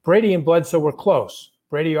 Brady and Bledsoe were close.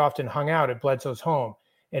 Brady often hung out at Bledsoe's home,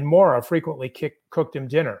 and Maura frequently cooked him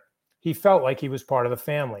dinner. He felt like he was part of the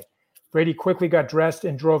family. Brady quickly got dressed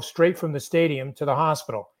and drove straight from the stadium to the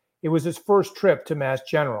hospital. It was his first trip to Mass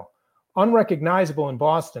General. Unrecognizable in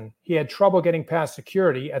Boston, he had trouble getting past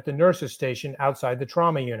security at the nurses' station outside the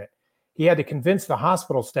trauma unit. He had to convince the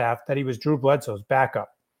hospital staff that he was Drew Bledsoe's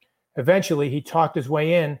backup. Eventually, he talked his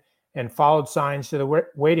way in and followed signs to the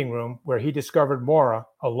waiting room, where he discovered Maura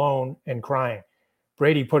alone and crying.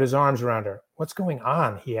 Brady put his arms around her. "What's going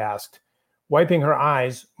on?" he asked. Wiping her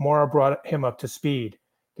eyes, Maura brought him up to speed.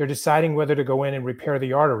 "They're deciding whether to go in and repair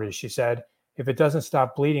the arteries," she said. "If it doesn't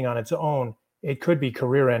stop bleeding on its own, it could be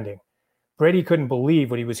career-ending." Brady couldn't believe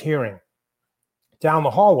what he was hearing. Down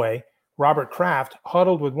the hallway, Robert Kraft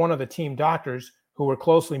huddled with one of the team doctors who were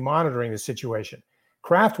closely monitoring the situation.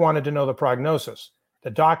 Kraft wanted to know the prognosis. The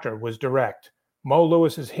doctor was direct. Mo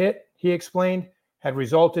Lewis's hit, he explained, had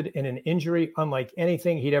resulted in an injury unlike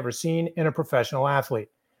anything he'd ever seen in a professional athlete.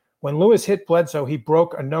 When Lewis hit Bledsoe, he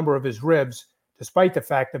broke a number of his ribs, despite the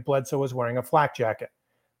fact that Bledsoe was wearing a flak jacket.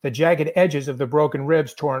 The jagged edges of the broken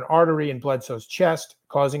ribs tore an artery in Bledsoe's chest,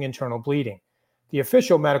 causing internal bleeding. The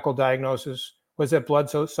official medical diagnosis was that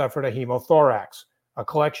Bledsoe suffered a hemothorax, a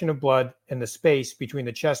collection of blood in the space between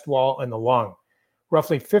the chest wall and the lung.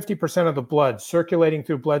 Roughly 50% of the blood circulating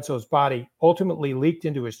through Bledsoe's body ultimately leaked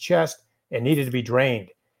into his chest and needed to be drained.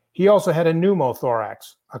 He also had a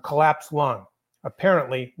pneumothorax, a collapsed lung.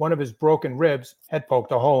 Apparently, one of his broken ribs had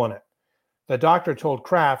poked a hole in it. The doctor told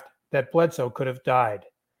Kraft, that Bledsoe could have died.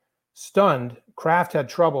 Stunned, Kraft had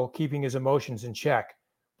trouble keeping his emotions in check.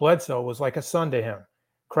 Bledsoe was like a son to him.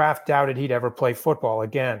 Kraft doubted he'd ever play football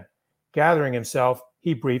again. Gathering himself,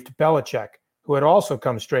 he briefed Belichick, who had also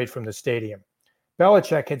come straight from the stadium.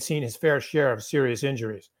 Belichick had seen his fair share of serious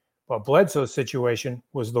injuries, but Bledsoe's situation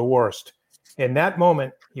was the worst. In that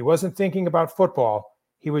moment, he wasn't thinking about football.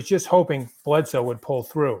 He was just hoping Bledsoe would pull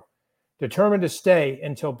through. Determined to stay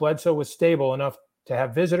until Bledsoe was stable enough to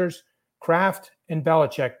have visitors, Kraft and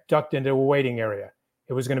Belichick ducked into a waiting area.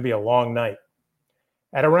 It was going to be a long night.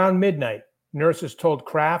 At around midnight, nurses told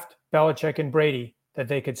Kraft, Belichick, and Brady that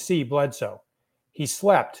they could see Bledsoe. He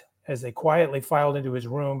slept as they quietly filed into his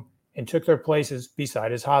room and took their places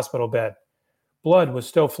beside his hospital bed. Blood was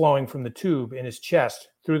still flowing from the tube in his chest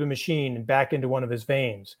through the machine and back into one of his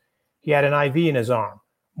veins. He had an IV in his arm.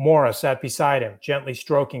 Mora sat beside him, gently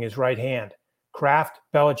stroking his right hand. Kraft,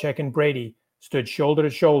 Belichick, and Brady stood shoulder to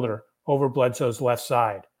shoulder over Bledsoe's left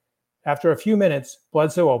side. After a few minutes,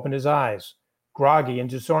 Bledsoe opened his eyes. Groggy and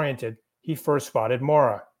disoriented, he first spotted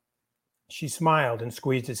Mora. She smiled and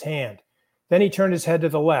squeezed his hand. Then he turned his head to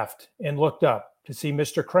the left and looked up to see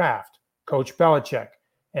Mr. Kraft, Coach Belichick,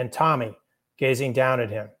 and Tommy gazing down at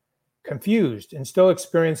him. Confused and still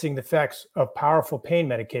experiencing the effects of powerful pain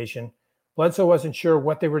medication, Bledsoe wasn't sure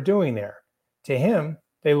what they were doing there. To him,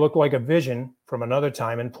 they looked like a vision from another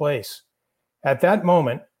time and place. At that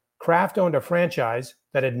moment, Kraft owned a franchise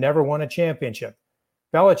that had never won a championship.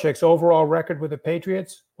 Belichick's overall record with the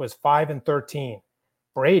Patriots was 5-13.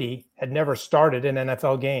 Brady had never started an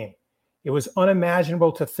NFL game. It was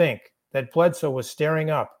unimaginable to think that Bledsoe was staring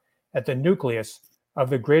up at the nucleus of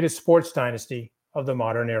the greatest sports dynasty of the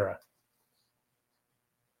modern era.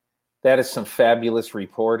 That is some fabulous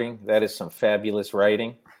reporting. That is some fabulous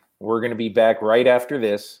writing. We're going to be back right after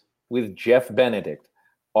this with Jeff Benedict,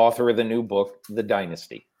 author of the new book, The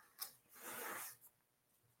Dynasty.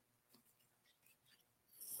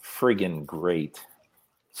 Friggin' great.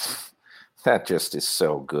 That just is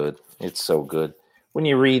so good. It's so good. When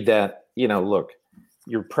you read that, look,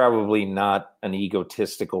 you're probably not an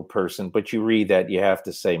egotistical person, but you read that, you have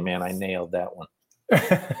to say, man, I nailed that one.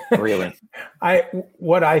 Really.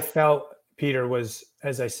 What I felt, Peter, was,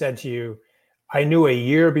 as I said to you, I knew a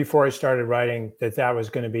year before I started writing that was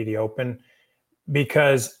going to be the open,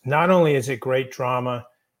 because not only is it great drama,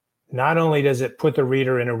 not only does it put the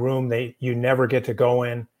reader in a room you never get to go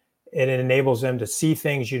in, it enables them to see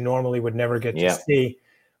things you normally would never get to see,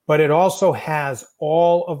 but it also has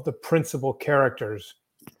all of the principal characters.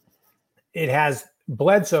 It has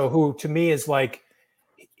Bledsoe, who to me is like,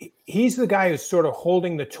 he's the guy who's sort of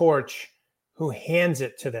holding the torch, who hands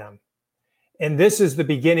it to them. And this is the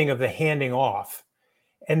beginning of the handing off.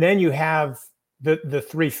 And then you have the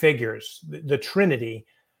three figures, the Trinity,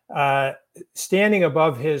 standing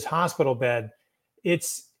above his hospital bed.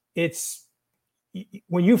 It's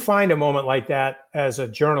when you find a moment like that as a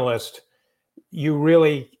journalist, you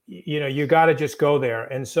really, you got to just go there.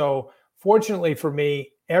 And so fortunately for me,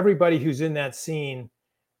 everybody who's in that scene,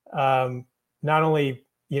 not only,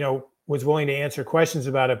 was willing to answer questions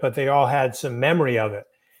about it, but they all had some memory of it.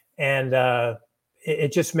 And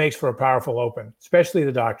it just makes for a powerful open, especially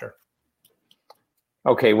the doctor.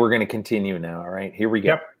 Okay, we're going to continue now. All right, here we go.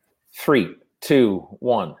 Yep. 3, 2,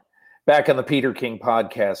 1. Back on the Peter King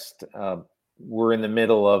podcast, we're in the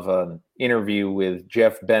middle of an interview with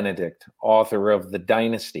Jeff Benedict, author of The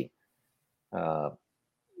Dynasty.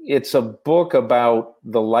 It's a book about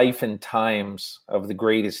the life and times of the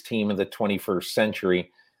greatest team of the 21st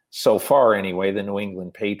century, so far anyway, the New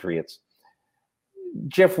England Patriots.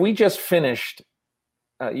 Jeff, you just finished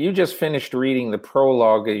reading the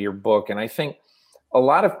prologue of your book, and I think a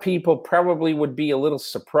lot of people probably would be a little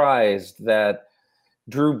surprised that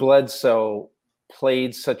Drew Bledsoe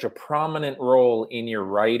played such a prominent role in your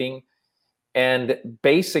writing and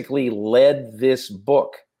basically led this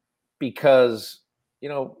book, because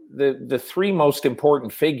the three most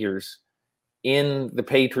important figures in the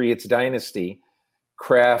Patriots dynasty,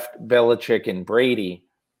 Kraft, Belichick, and Brady,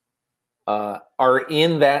 are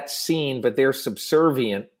in that scene, but they're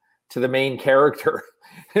subservient to the main character,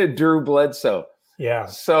 Drew Bledsoe. Yeah.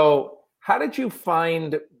 So how did you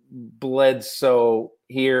find Bledsoe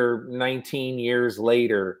here 19 years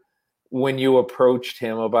later when you approached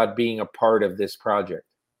him about being a part of this project?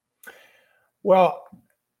 Well,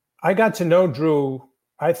 I got to know Drew,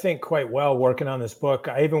 I think, quite well working on this book.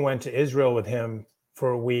 I even went to Israel with him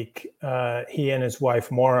for a week. He and his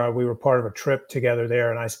wife, Mora, we were part of a trip together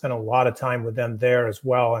there, and I spent a lot of time with them there as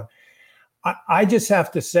well. And I just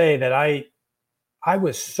have to say that I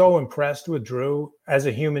was so impressed with Drew as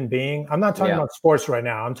a human being. I'm not talking about sports right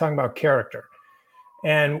now. I'm talking about character.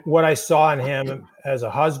 And what I saw in him as a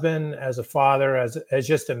husband, as a father, as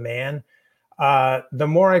just a man, the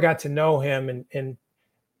more I got to know him, and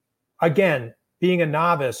again, being a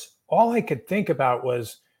novice, all I could think about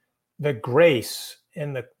was the grace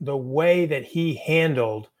and the way that he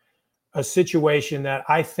handled a situation that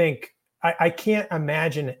I think I can't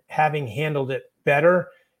imagine having handled it better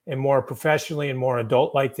and more professionally and more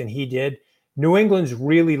adult-like than he did. New England's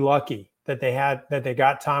really lucky that they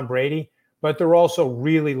got Tom Brady, but they're also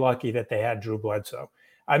really lucky that they had Drew Bledsoe.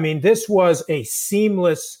 I mean, this was a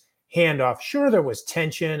seamless handoff. Sure, there was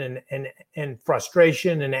tension and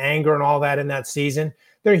frustration and anger and all that in that season.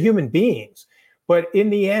 They're human beings. But in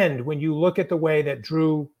the end, when you look at the way that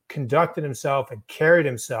Drew conducted himself and carried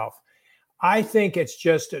himself, I think it's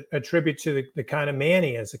just a tribute to the kind of man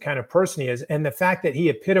he is, the kind of person he is, and the fact that he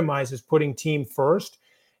epitomizes putting team first.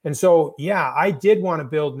 And so, yeah, I did want to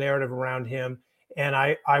build narrative around him, and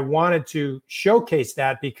I wanted to showcase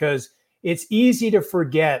that because it's easy to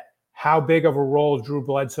forget how big of a role Drew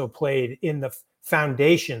Bledsoe played in the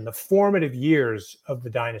foundation, the formative years of the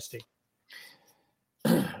dynasty.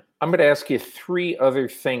 I'm going to ask you three other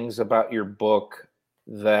things about your book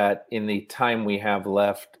that in the time we have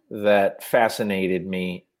left that fascinated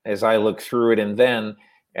me as I look through it. And then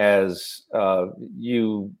as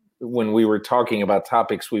when we were talking about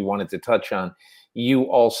topics we wanted to touch on, you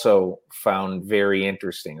also found very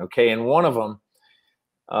interesting. Okay. And one of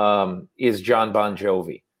them is John Bon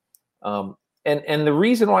Jovi. And the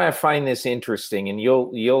reason why I find this interesting, and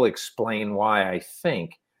you'll explain why I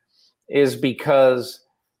think, is because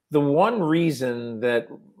the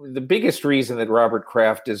biggest reason that Robert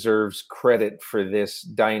Kraft deserves credit for this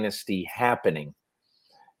dynasty happening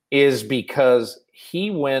is because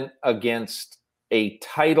he went against a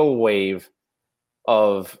tidal wave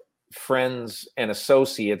of friends and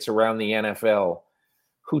associates around the NFL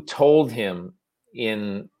who told him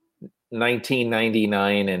in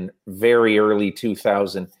 1999 and very early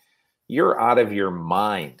 2000, you're out of your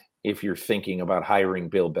mind if you're thinking about hiring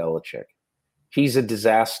Bill Belichick. He's a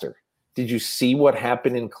disaster. Did you see what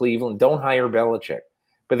happened in Cleveland? Don't hire Belichick.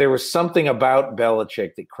 But there was something about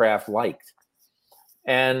Belichick that Kraft liked.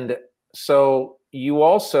 And so you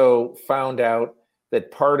also found out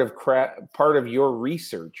that part of your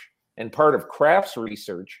research and part of Kraft's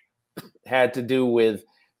research had to do with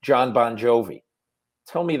John Bon Jovi.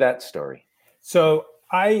 Tell me that story. So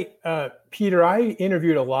Peter, I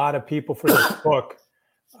interviewed a lot of people for this book.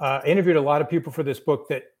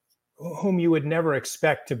 That whom you would never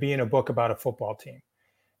expect to be in a book about a football team.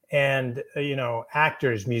 And,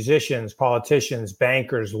 actors, musicians, politicians,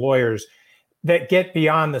 bankers, lawyers that get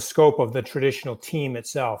beyond the scope of the traditional team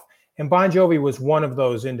itself. And Bon Jovi was one of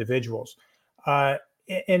those individuals. And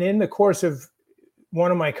in the course of one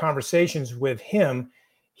of my conversations with him,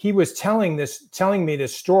 he was telling me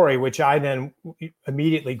this story, which I then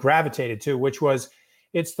immediately gravitated to, which was,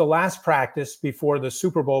 it's the last practice before the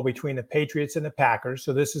Super Bowl between the Patriots and the Packers.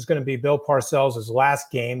 So this is going to be Bill Parcells'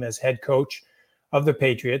 last game as head coach of the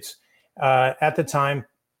Patriots. At the time,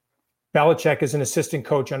 Belichick is an assistant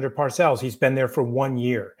coach under Parcells. He's been there for 1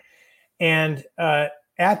 year. And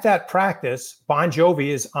at that practice, Bon Jovi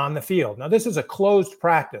is on the field. Now, this is a closed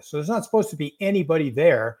practice, so there's not supposed to be anybody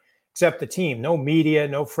there except the team. No media,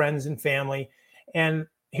 no friends and family. And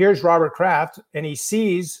here's Robert Kraft, and he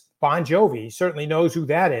sees Bon Jovi. He certainly knows who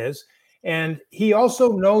that is. And he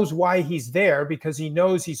also knows why he's there because he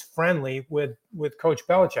knows he's friendly with Coach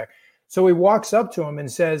Belichick. So he walks up to him and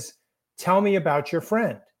says, "Tell me about your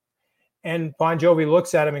friend." And Bon Jovi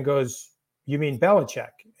looks at him and goes, "You mean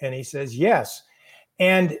Belichick?" And he says, "Yes."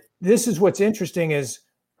 And this is what's interesting is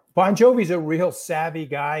Bon Jovi's a real savvy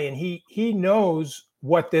guy, and he knows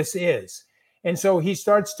what this is. And so he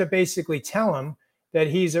starts to basically tell him that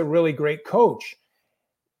he's a really great coach.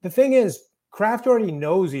 The thing is, Kraft already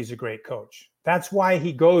knows he's a great coach. That's why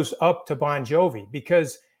he goes up to Bon Jovi,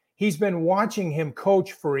 because he's been watching him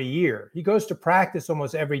coach for a year. He goes to practice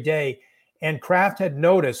almost every day, and Kraft had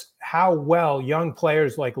noticed how well young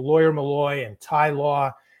players like Lawyer Malloy and Ty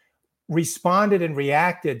Law responded and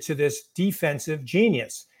reacted to this defensive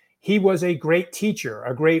genius. He was a great teacher,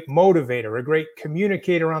 a great motivator, a great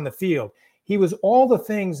communicator on the field. He was all the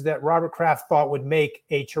things that Robert Kraft thought would make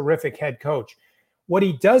a terrific head coach. What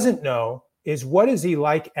he doesn't know is what is he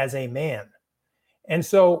like as a man. And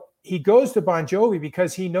so he goes to Bon Jovi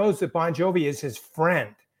because he knows that Bon Jovi is his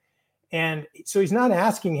friend. And so he's not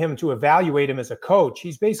asking him to evaluate him as a coach.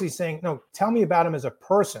 He's basically saying, no, tell me about him as a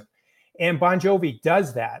person. And Bon Jovi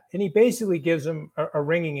does that. And he basically gives him a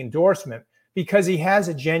ringing endorsement because he has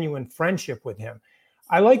a genuine friendship with him.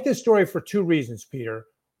 I like this story for two reasons, Peter.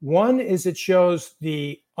 One is it shows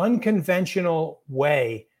the unconventional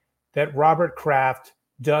way that Robert Kraft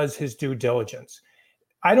does his due diligence.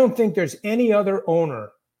 I don't think there's any other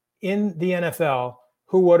owner in the NFL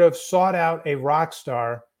who would have sought out a rock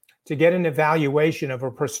star to get an evaluation of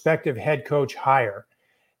a prospective head coach hire.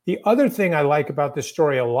 The other thing I like about this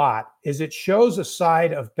story a lot is it shows a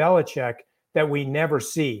side of Belichick that we never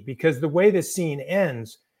see, because the way this scene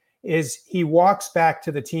ends is he walks back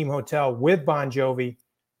to the team hotel with Bon Jovi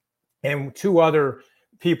and two other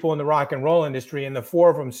people in the rock and roll industry, and the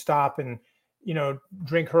four of them stop and,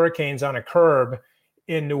 drink hurricanes on a curb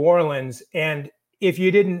in New Orleans. And if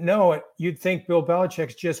you didn't know it, you'd think Bill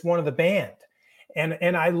Belichick's just one of the band.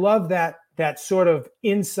 And I love that sort of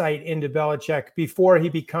insight into Belichick before he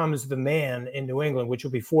becomes the man in New England, which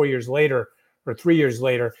will be 4 years later or 3 years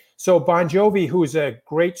later. So Bon Jovi, who's a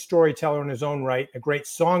great storyteller in his own right, a great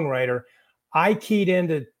songwriter, I keyed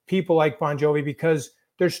into people like Bon Jovi because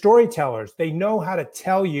they're storytellers. They know how to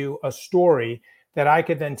tell you a story that I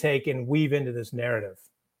could then take and weave into this narrative.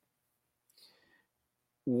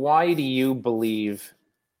 Why do you believe,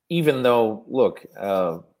 even though, look,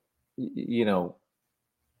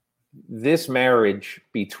 this marriage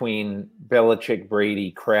between Belichick,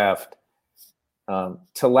 Brady, Kraft,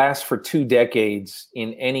 to last for 2 decades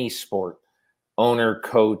in any sport, owner,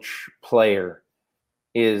 coach, player,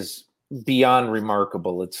 is beyond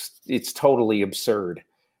remarkable. It's totally absurd.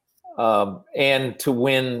 And to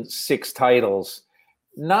win 6 titles,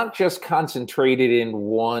 not just concentrated in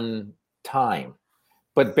one time,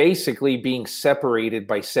 but basically being separated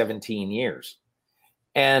by 17 years.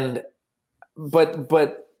 And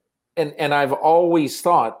I've always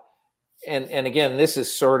thought, and again, this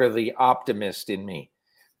is sort of the optimist in me,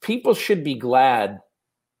 people should be glad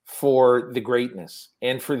for the greatness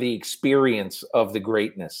and for the experience of the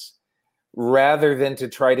greatness, rather than to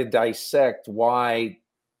try to dissect why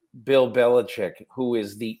Bill Belichick, who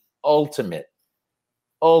is the ultimate,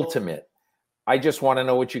 I just want to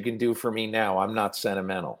know what you can do for me now. I'm not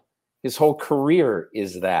sentimental. His whole career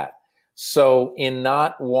is that. So in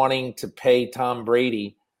not wanting to pay Tom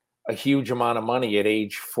Brady a huge amount of money at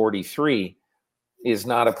age 43 is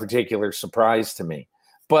not a particular surprise to me.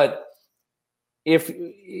 But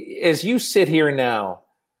as you sit here now,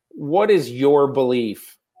 what is your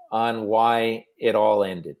belief on why it all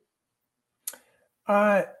ended?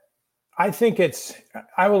 I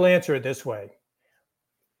will answer it this way.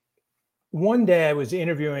 One day I was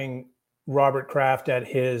interviewing Robert Kraft at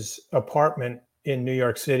his apartment in New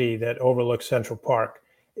York City that overlooks Central Park.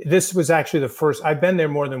 This was actually the first, I've been there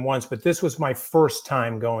more than once, but this was my first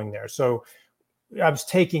time going there. So I was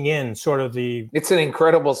taking in sort of it's an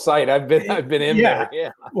incredible sight. I've been in there.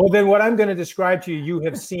 Yeah. Well, then what I'm going to describe to you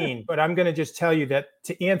have seen, but I'm going to just tell you that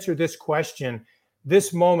to answer this question,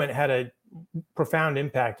 this moment had a profound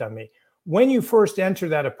impact on me. When you first enter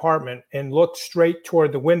that apartment and look straight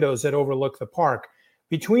toward the windows that overlook the park,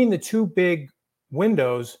 between the 2 big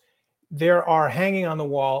windows, there are hanging on the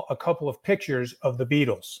wall a couple of pictures of the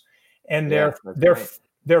Beatles. And they're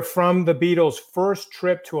from the Beatles' first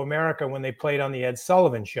trip to America when they played on the Ed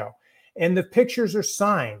Sullivan Show. And the pictures are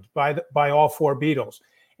signed by all 4 Beatles.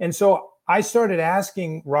 And so I started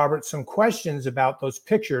asking Robert some questions about those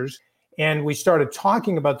pictures. And we started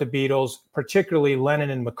talking about the Beatles, particularly Lennon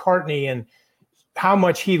and McCartney, and how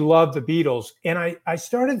much he loved the Beatles. And I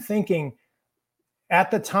started thinking,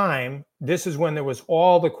 at the time, this is when there was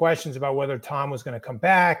all the questions about whether Tom was going to come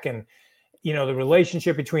back and, the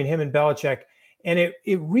relationship between him and Belichick. And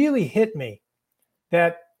it really hit me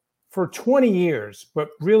that for 20 years, but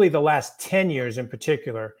really the last 10 years in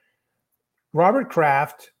particular, Robert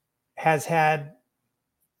Kraft has had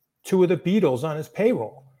 2 of the Beatles on his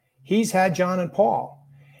payroll. He's had John and Paul.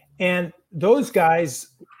 And those guys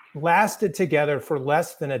lasted together for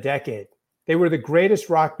less than a decade. They were the greatest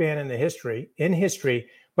rock band in history,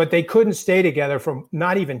 but they couldn't stay together for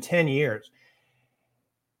not even 10 years.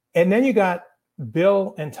 And then you got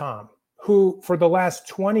Bill and Tom, who for the last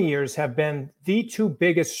 20 years have been the 2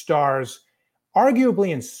 biggest stars,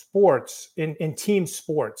 arguably in sports, in team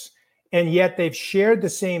sports. And yet they've shared the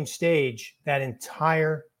same stage that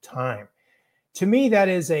entire time. To me, that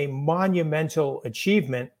is a monumental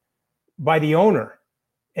achievement by the owner.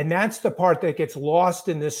 And that's the part that gets lost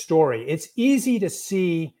in this story. It's easy to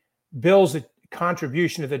see Bill's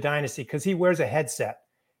contribution to the dynasty because he wears a headset.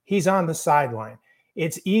 He's on the sideline.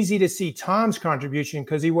 It's easy to see Tom's contribution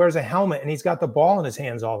because he wears a helmet and he's got the ball in his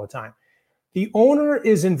hands all the time. The owner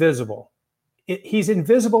is invisible. He's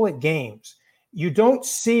invisible at games. You don't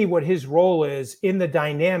see what his role is in the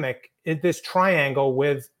dynamic in this triangle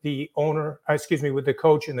with the with the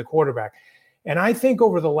coach and the quarterback. And I think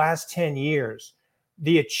over the last 10 years,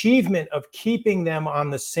 the achievement of keeping them on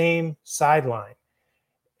the same sideline.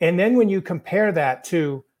 And then when you compare that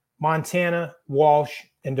to Montana, Walsh,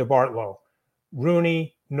 and DeBartolo,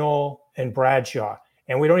 Rooney, Knoll, and Bradshaw,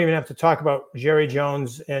 and we don't even have to talk about Jerry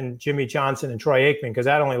Jones and Jimmy Johnson and Troy Aikman, because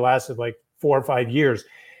that only lasted like 4 or 5 years.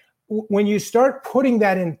 When you start putting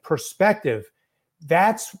that in perspective,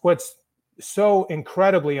 that's what's so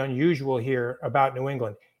incredibly unusual here about New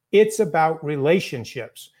England. It's about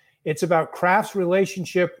relationships. It's about Kraft's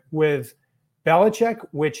relationship with Belichick,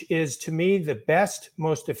 which is, to me, the best,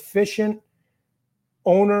 most efficient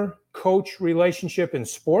owner-coach relationship in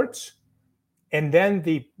sports. And then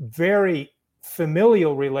the very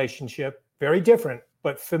familial relationship, very different,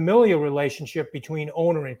 but familial relationship between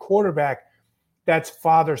owner and quarterback, that's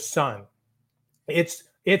father-son. It's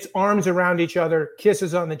arms around each other,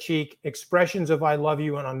 kisses on the cheek, expressions of I love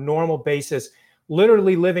you on a normal basis,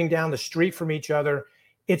 literally living down the street from each other.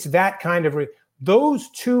 It's that kind of those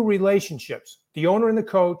two relationships, the owner and the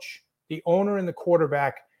coach, the owner and the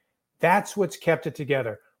quarterback, that's what's kept it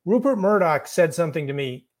together. Rupert Murdoch said something to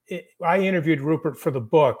me. I interviewed Rupert for the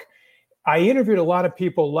book. I interviewed a lot of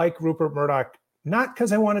people like Rupert Murdoch, not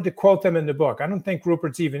because I wanted to quote them in the book. I don't think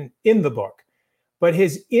Rupert's even in the book. But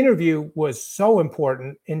his interview was so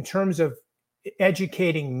important in terms of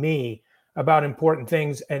educating me about important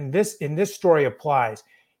things. And this story applies.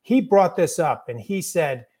 He brought this up and he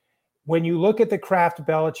said, when you look at the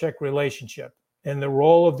Kraft-Belichick relationship and the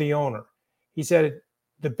role of the owner, he said,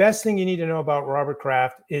 the best thing you need to know about Robert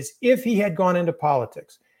Kraft is if he had gone into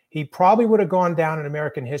politics, he probably would have gone down in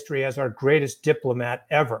American history as our greatest diplomat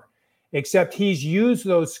ever, except he's used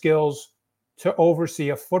those skills to oversee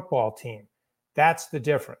a football team. That's the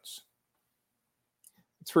difference.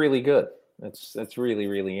 It's really good. That's really,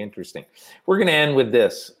 really interesting. We're going to end with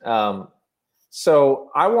this.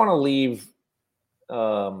 So I want to leave,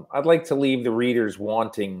 I'd like to leave the readers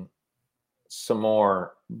wanting some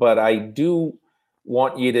more, but I do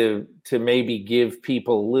want you to maybe give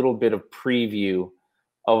people a little bit of preview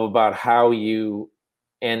of about how you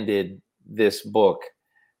ended this book.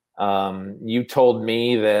 You told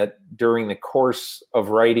me that during the course of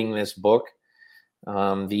writing this book,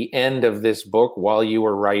 the end of this book, while you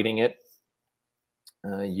were writing it,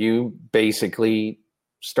 you basically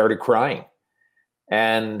started crying.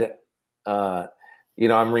 And,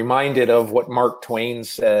 I'm reminded of what Mark Twain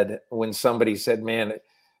said when somebody said, man,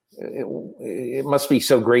 it must be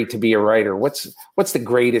so great to be a writer. What's the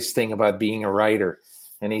greatest thing about being a writer?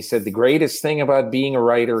 And he said, the greatest thing about being a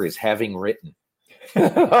writer is having written.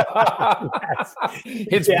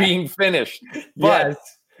 It's being finished. But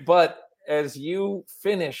as you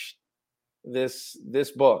finished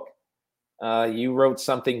this book, you wrote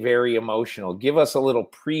something very emotional. Give us a little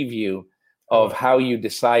preview of how you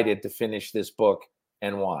decided to finish this book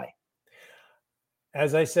and why.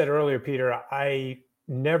 As I said earlier, Peter, I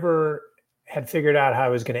never had figured out how I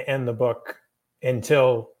was going to end the book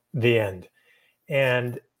until the end.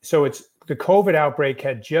 And so the COVID outbreak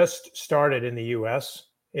had just started in the US.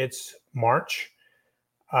 It's March.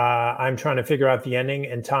 I'm trying to figure out the ending,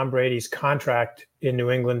 and Tom Brady's contract in New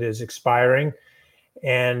England is expiring.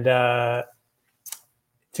 And to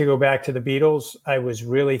go back to the Beatles, I was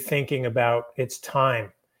really thinking about it's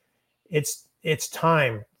time. It's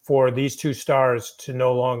time for these two stars to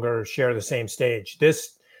no longer share the same stage.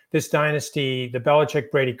 This dynasty, the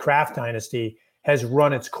Belichick-Brady Kraft dynasty, has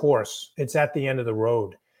run its course. It's at the end of the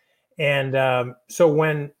road. And so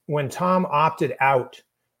when Tom opted out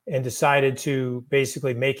and decided to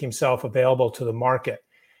basically make himself available to the market,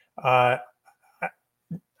 I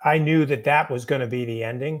knew that was going to be the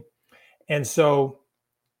ending. And so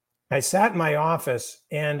I sat in my office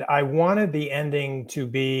and I wanted the ending to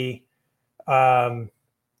be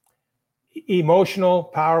emotional,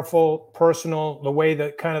 powerful, personal, the way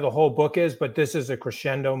that kind of the whole book is, but this is a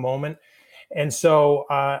crescendo moment. And so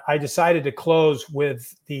I decided to close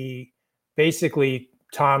with basically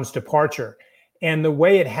Tom's departure. And the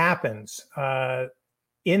way it happens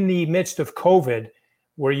in the midst of COVID,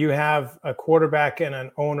 where you have a quarterback and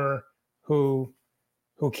an owner who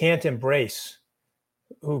can't embrace,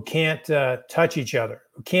 who can't touch each other,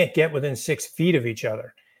 who can't get within 6 feet of each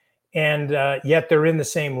other. And yet they're in the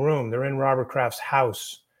same room. They're in Robert Kraft's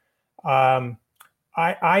house.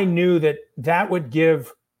 I knew that would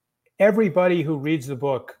give everybody who reads the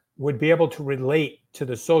book would be able to relate to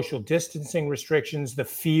the social distancing restrictions, the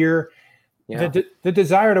fear, the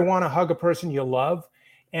desire to want to hug a person you love.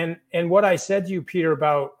 And what I said to you, Peter,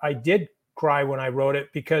 about I did cry when I wrote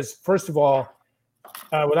it because, first of all,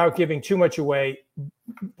 without giving too much away,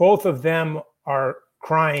 both of them are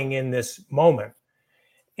crying in this moment.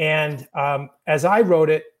 And as I wrote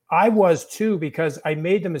it, I was too, because I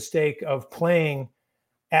made the mistake of playing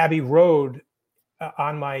Abbey Road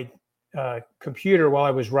on my computer while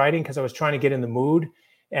I was writing, because I was trying to get in the mood.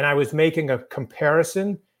 And I was making a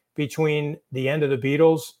comparison between the end of the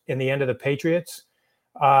Beatles and the end of the Patriots.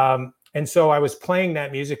 And so I was playing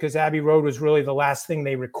that music because Abbey Road was really the last thing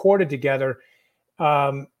they recorded together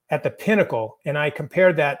at the pinnacle. And I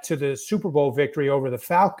compared that to the Super Bowl victory over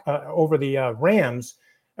the Rams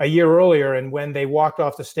a year earlier. And when they walked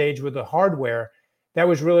off the stage with the hardware, that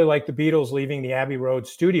was really like the Beatles leaving the Abbey Road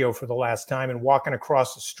studio for the last time and walking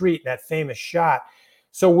across the street, that famous shot.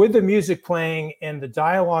 So with the music playing and the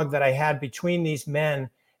dialogue that I had between these men,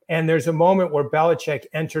 and there's a moment where Belichick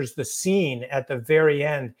enters the scene at the very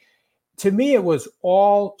end. To me, it was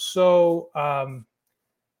all so,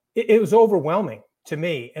 it was overwhelming to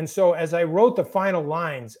me. And so as I wrote the final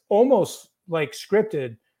lines, almost like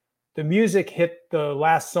scripted, the music hit the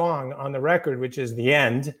last song on the record, which is The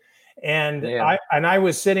End. And I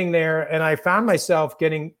was sitting there and I found myself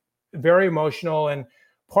getting very emotional and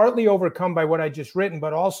partly overcome by what I just written,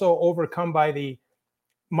 but also overcome by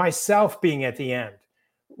myself being at the end.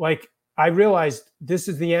 Like, I realized this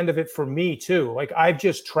is the end of it for me too. Like, I've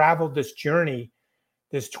just traveled this journey,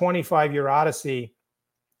 this 25-year odyssey,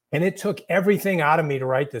 and it took everything out of me to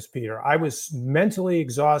write this, Peter. I was mentally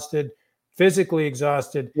exhausted, physically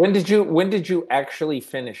exhausted. When did you actually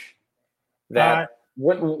finish that?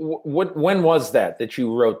 When was that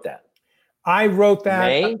you wrote that? I wrote that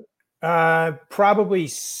May? Probably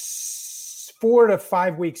 4 to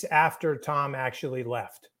 5 weeks after Tom actually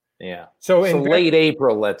left. Yeah. So late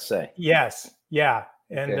April, let's say. Yes. Yeah.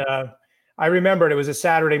 And Okay. I remembered it was a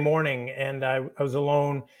Saturday morning and I was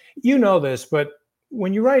alone. You know this, but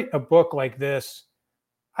when you write a book like this,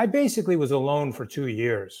 I basically was alone for 2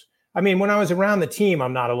 years. I mean, when I was around the team,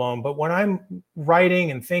 I'm not alone, but when I'm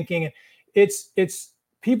writing and thinking, it's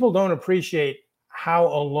people don't appreciate how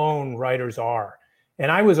alone writers are.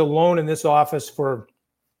 And I was alone in this office for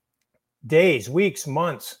days, weeks,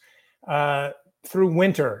 months, through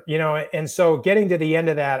winter, and so getting to the end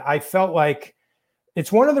of that, I felt like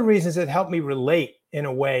it's one of the reasons that helped me relate in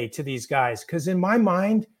a way to these guys. Because in my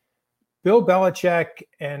mind, Bill Belichick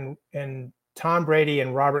and Tom Brady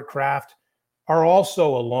and Robert Kraft are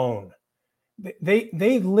also alone.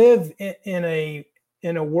 They live in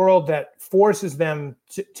a world that forces them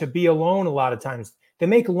to be alone a lot of times. They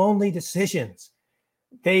make lonely decisions.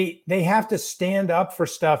 They have to stand up for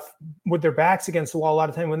stuff with their backs against the wall a lot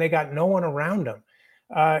of time when they got no one around them.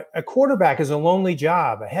 A quarterback is a lonely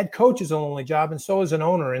job. A head coach is a lonely job, and so is an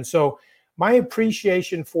owner. And so my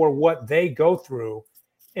appreciation for what they go through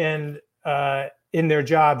and in their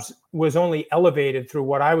jobs was only elevated through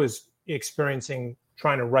what I was experiencing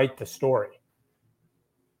trying to write the story.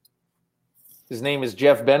 His name is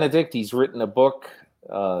Jeff Benedict. He's written a book,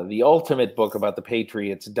 the ultimate book about the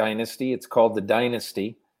Patriots dynasty. It's called The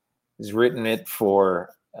Dynasty. He's written it for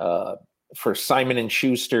Simon &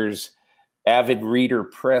 Schuster's Avid Reader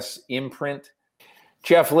Press imprint.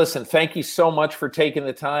 Jeff, listen, thank you so much for taking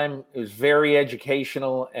the time. It was very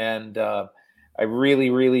educational, and I really,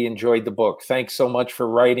 really enjoyed the book. Thanks so much for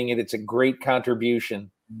writing it. It's a great contribution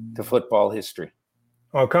to football history.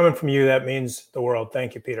 Well, coming from you, that means the world.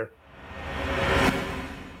 Thank you, Peter.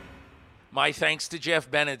 My thanks to Jeff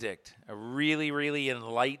Benedict. A really, really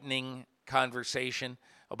enlightening conversation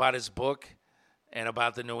about his book and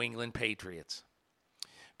about the New England Patriots.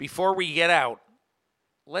 Before we get out,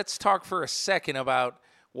 let's talk for a second about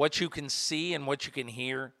what you can see and what you can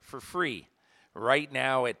hear for free right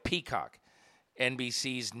now at Peacock,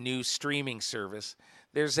 NBC's new streaming service.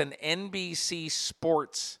 There's an NBC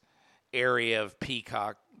Sports area of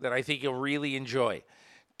Peacock that I think you'll really enjoy.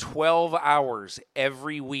 12 hours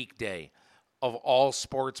every weekday of all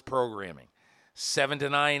sports programming. 7 to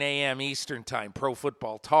 9 a.m. Eastern Time, Pro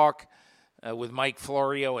Football Talk with Mike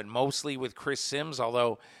Florio and mostly with Chris Sims,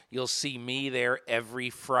 although you'll see me there every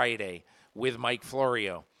Friday with Mike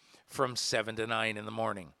Florio from 7 to 9 in the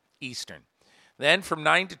morning Eastern. Then from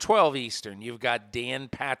 9 to 12 Eastern, you've got Dan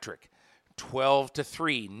Patrick, 12 to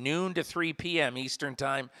 3, noon to 3 p.m. Eastern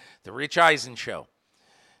Time, The Rich Eisen Show.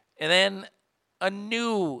 And then a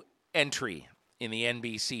new entry in the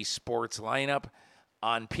NBC Sports lineup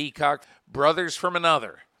on Peacock, Brothers from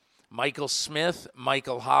Another. Michael Smith,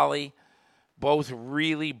 Michael Holley, both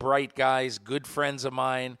really bright guys, good friends of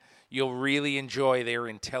mine. You'll really enjoy their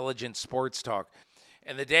intelligent sports talk.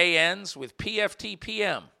 And the day ends with PFT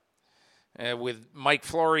PM, with Mike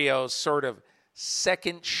Florio's sort of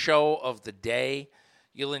second show of the day.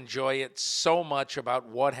 You'll enjoy it so much about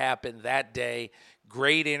what happened that day.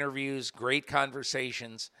 Great interviews, great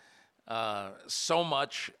conversations. so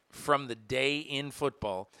much from the day in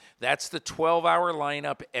football. That's the 12-hour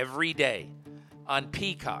lineup every day on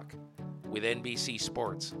Peacock with NBC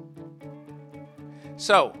Sports.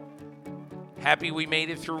 So, happy we made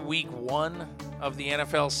it through week 1 of the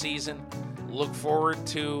NFL season. Look forward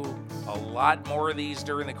to a lot more of these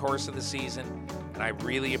during the course of the season, and I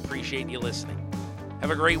really appreciate you listening.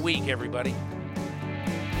 Have a great week, everybody.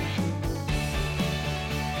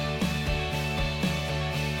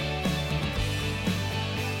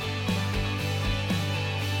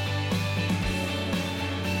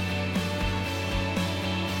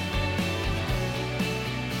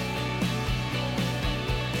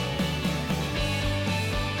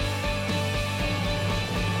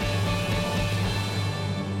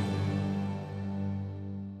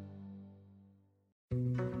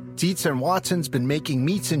 Dietz & Watson's been making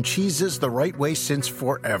meats and cheeses the right way since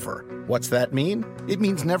forever. What's that mean? It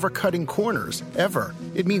means never cutting corners, ever.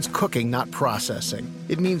 It means cooking, not processing.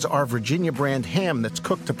 It means our Virginia brand ham that's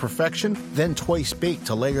cooked to perfection, then twice baked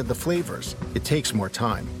to layer the flavors. It takes more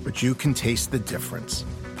time, but you can taste the difference.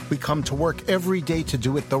 We come to work every day to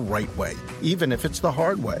do it the right way, even if it's the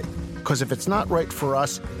hard way. Because if it's not right for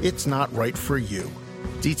us, it's not right for you.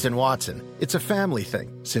 Dietz & Watson, it's a family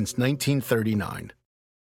thing since 1939.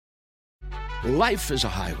 Life is a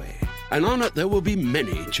highway, and on it there will be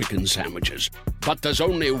many chicken sandwiches. But there's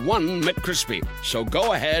only one McCrispy. So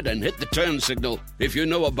go ahead and hit the turn signal if you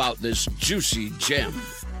know about this juicy gem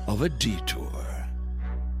of a detour.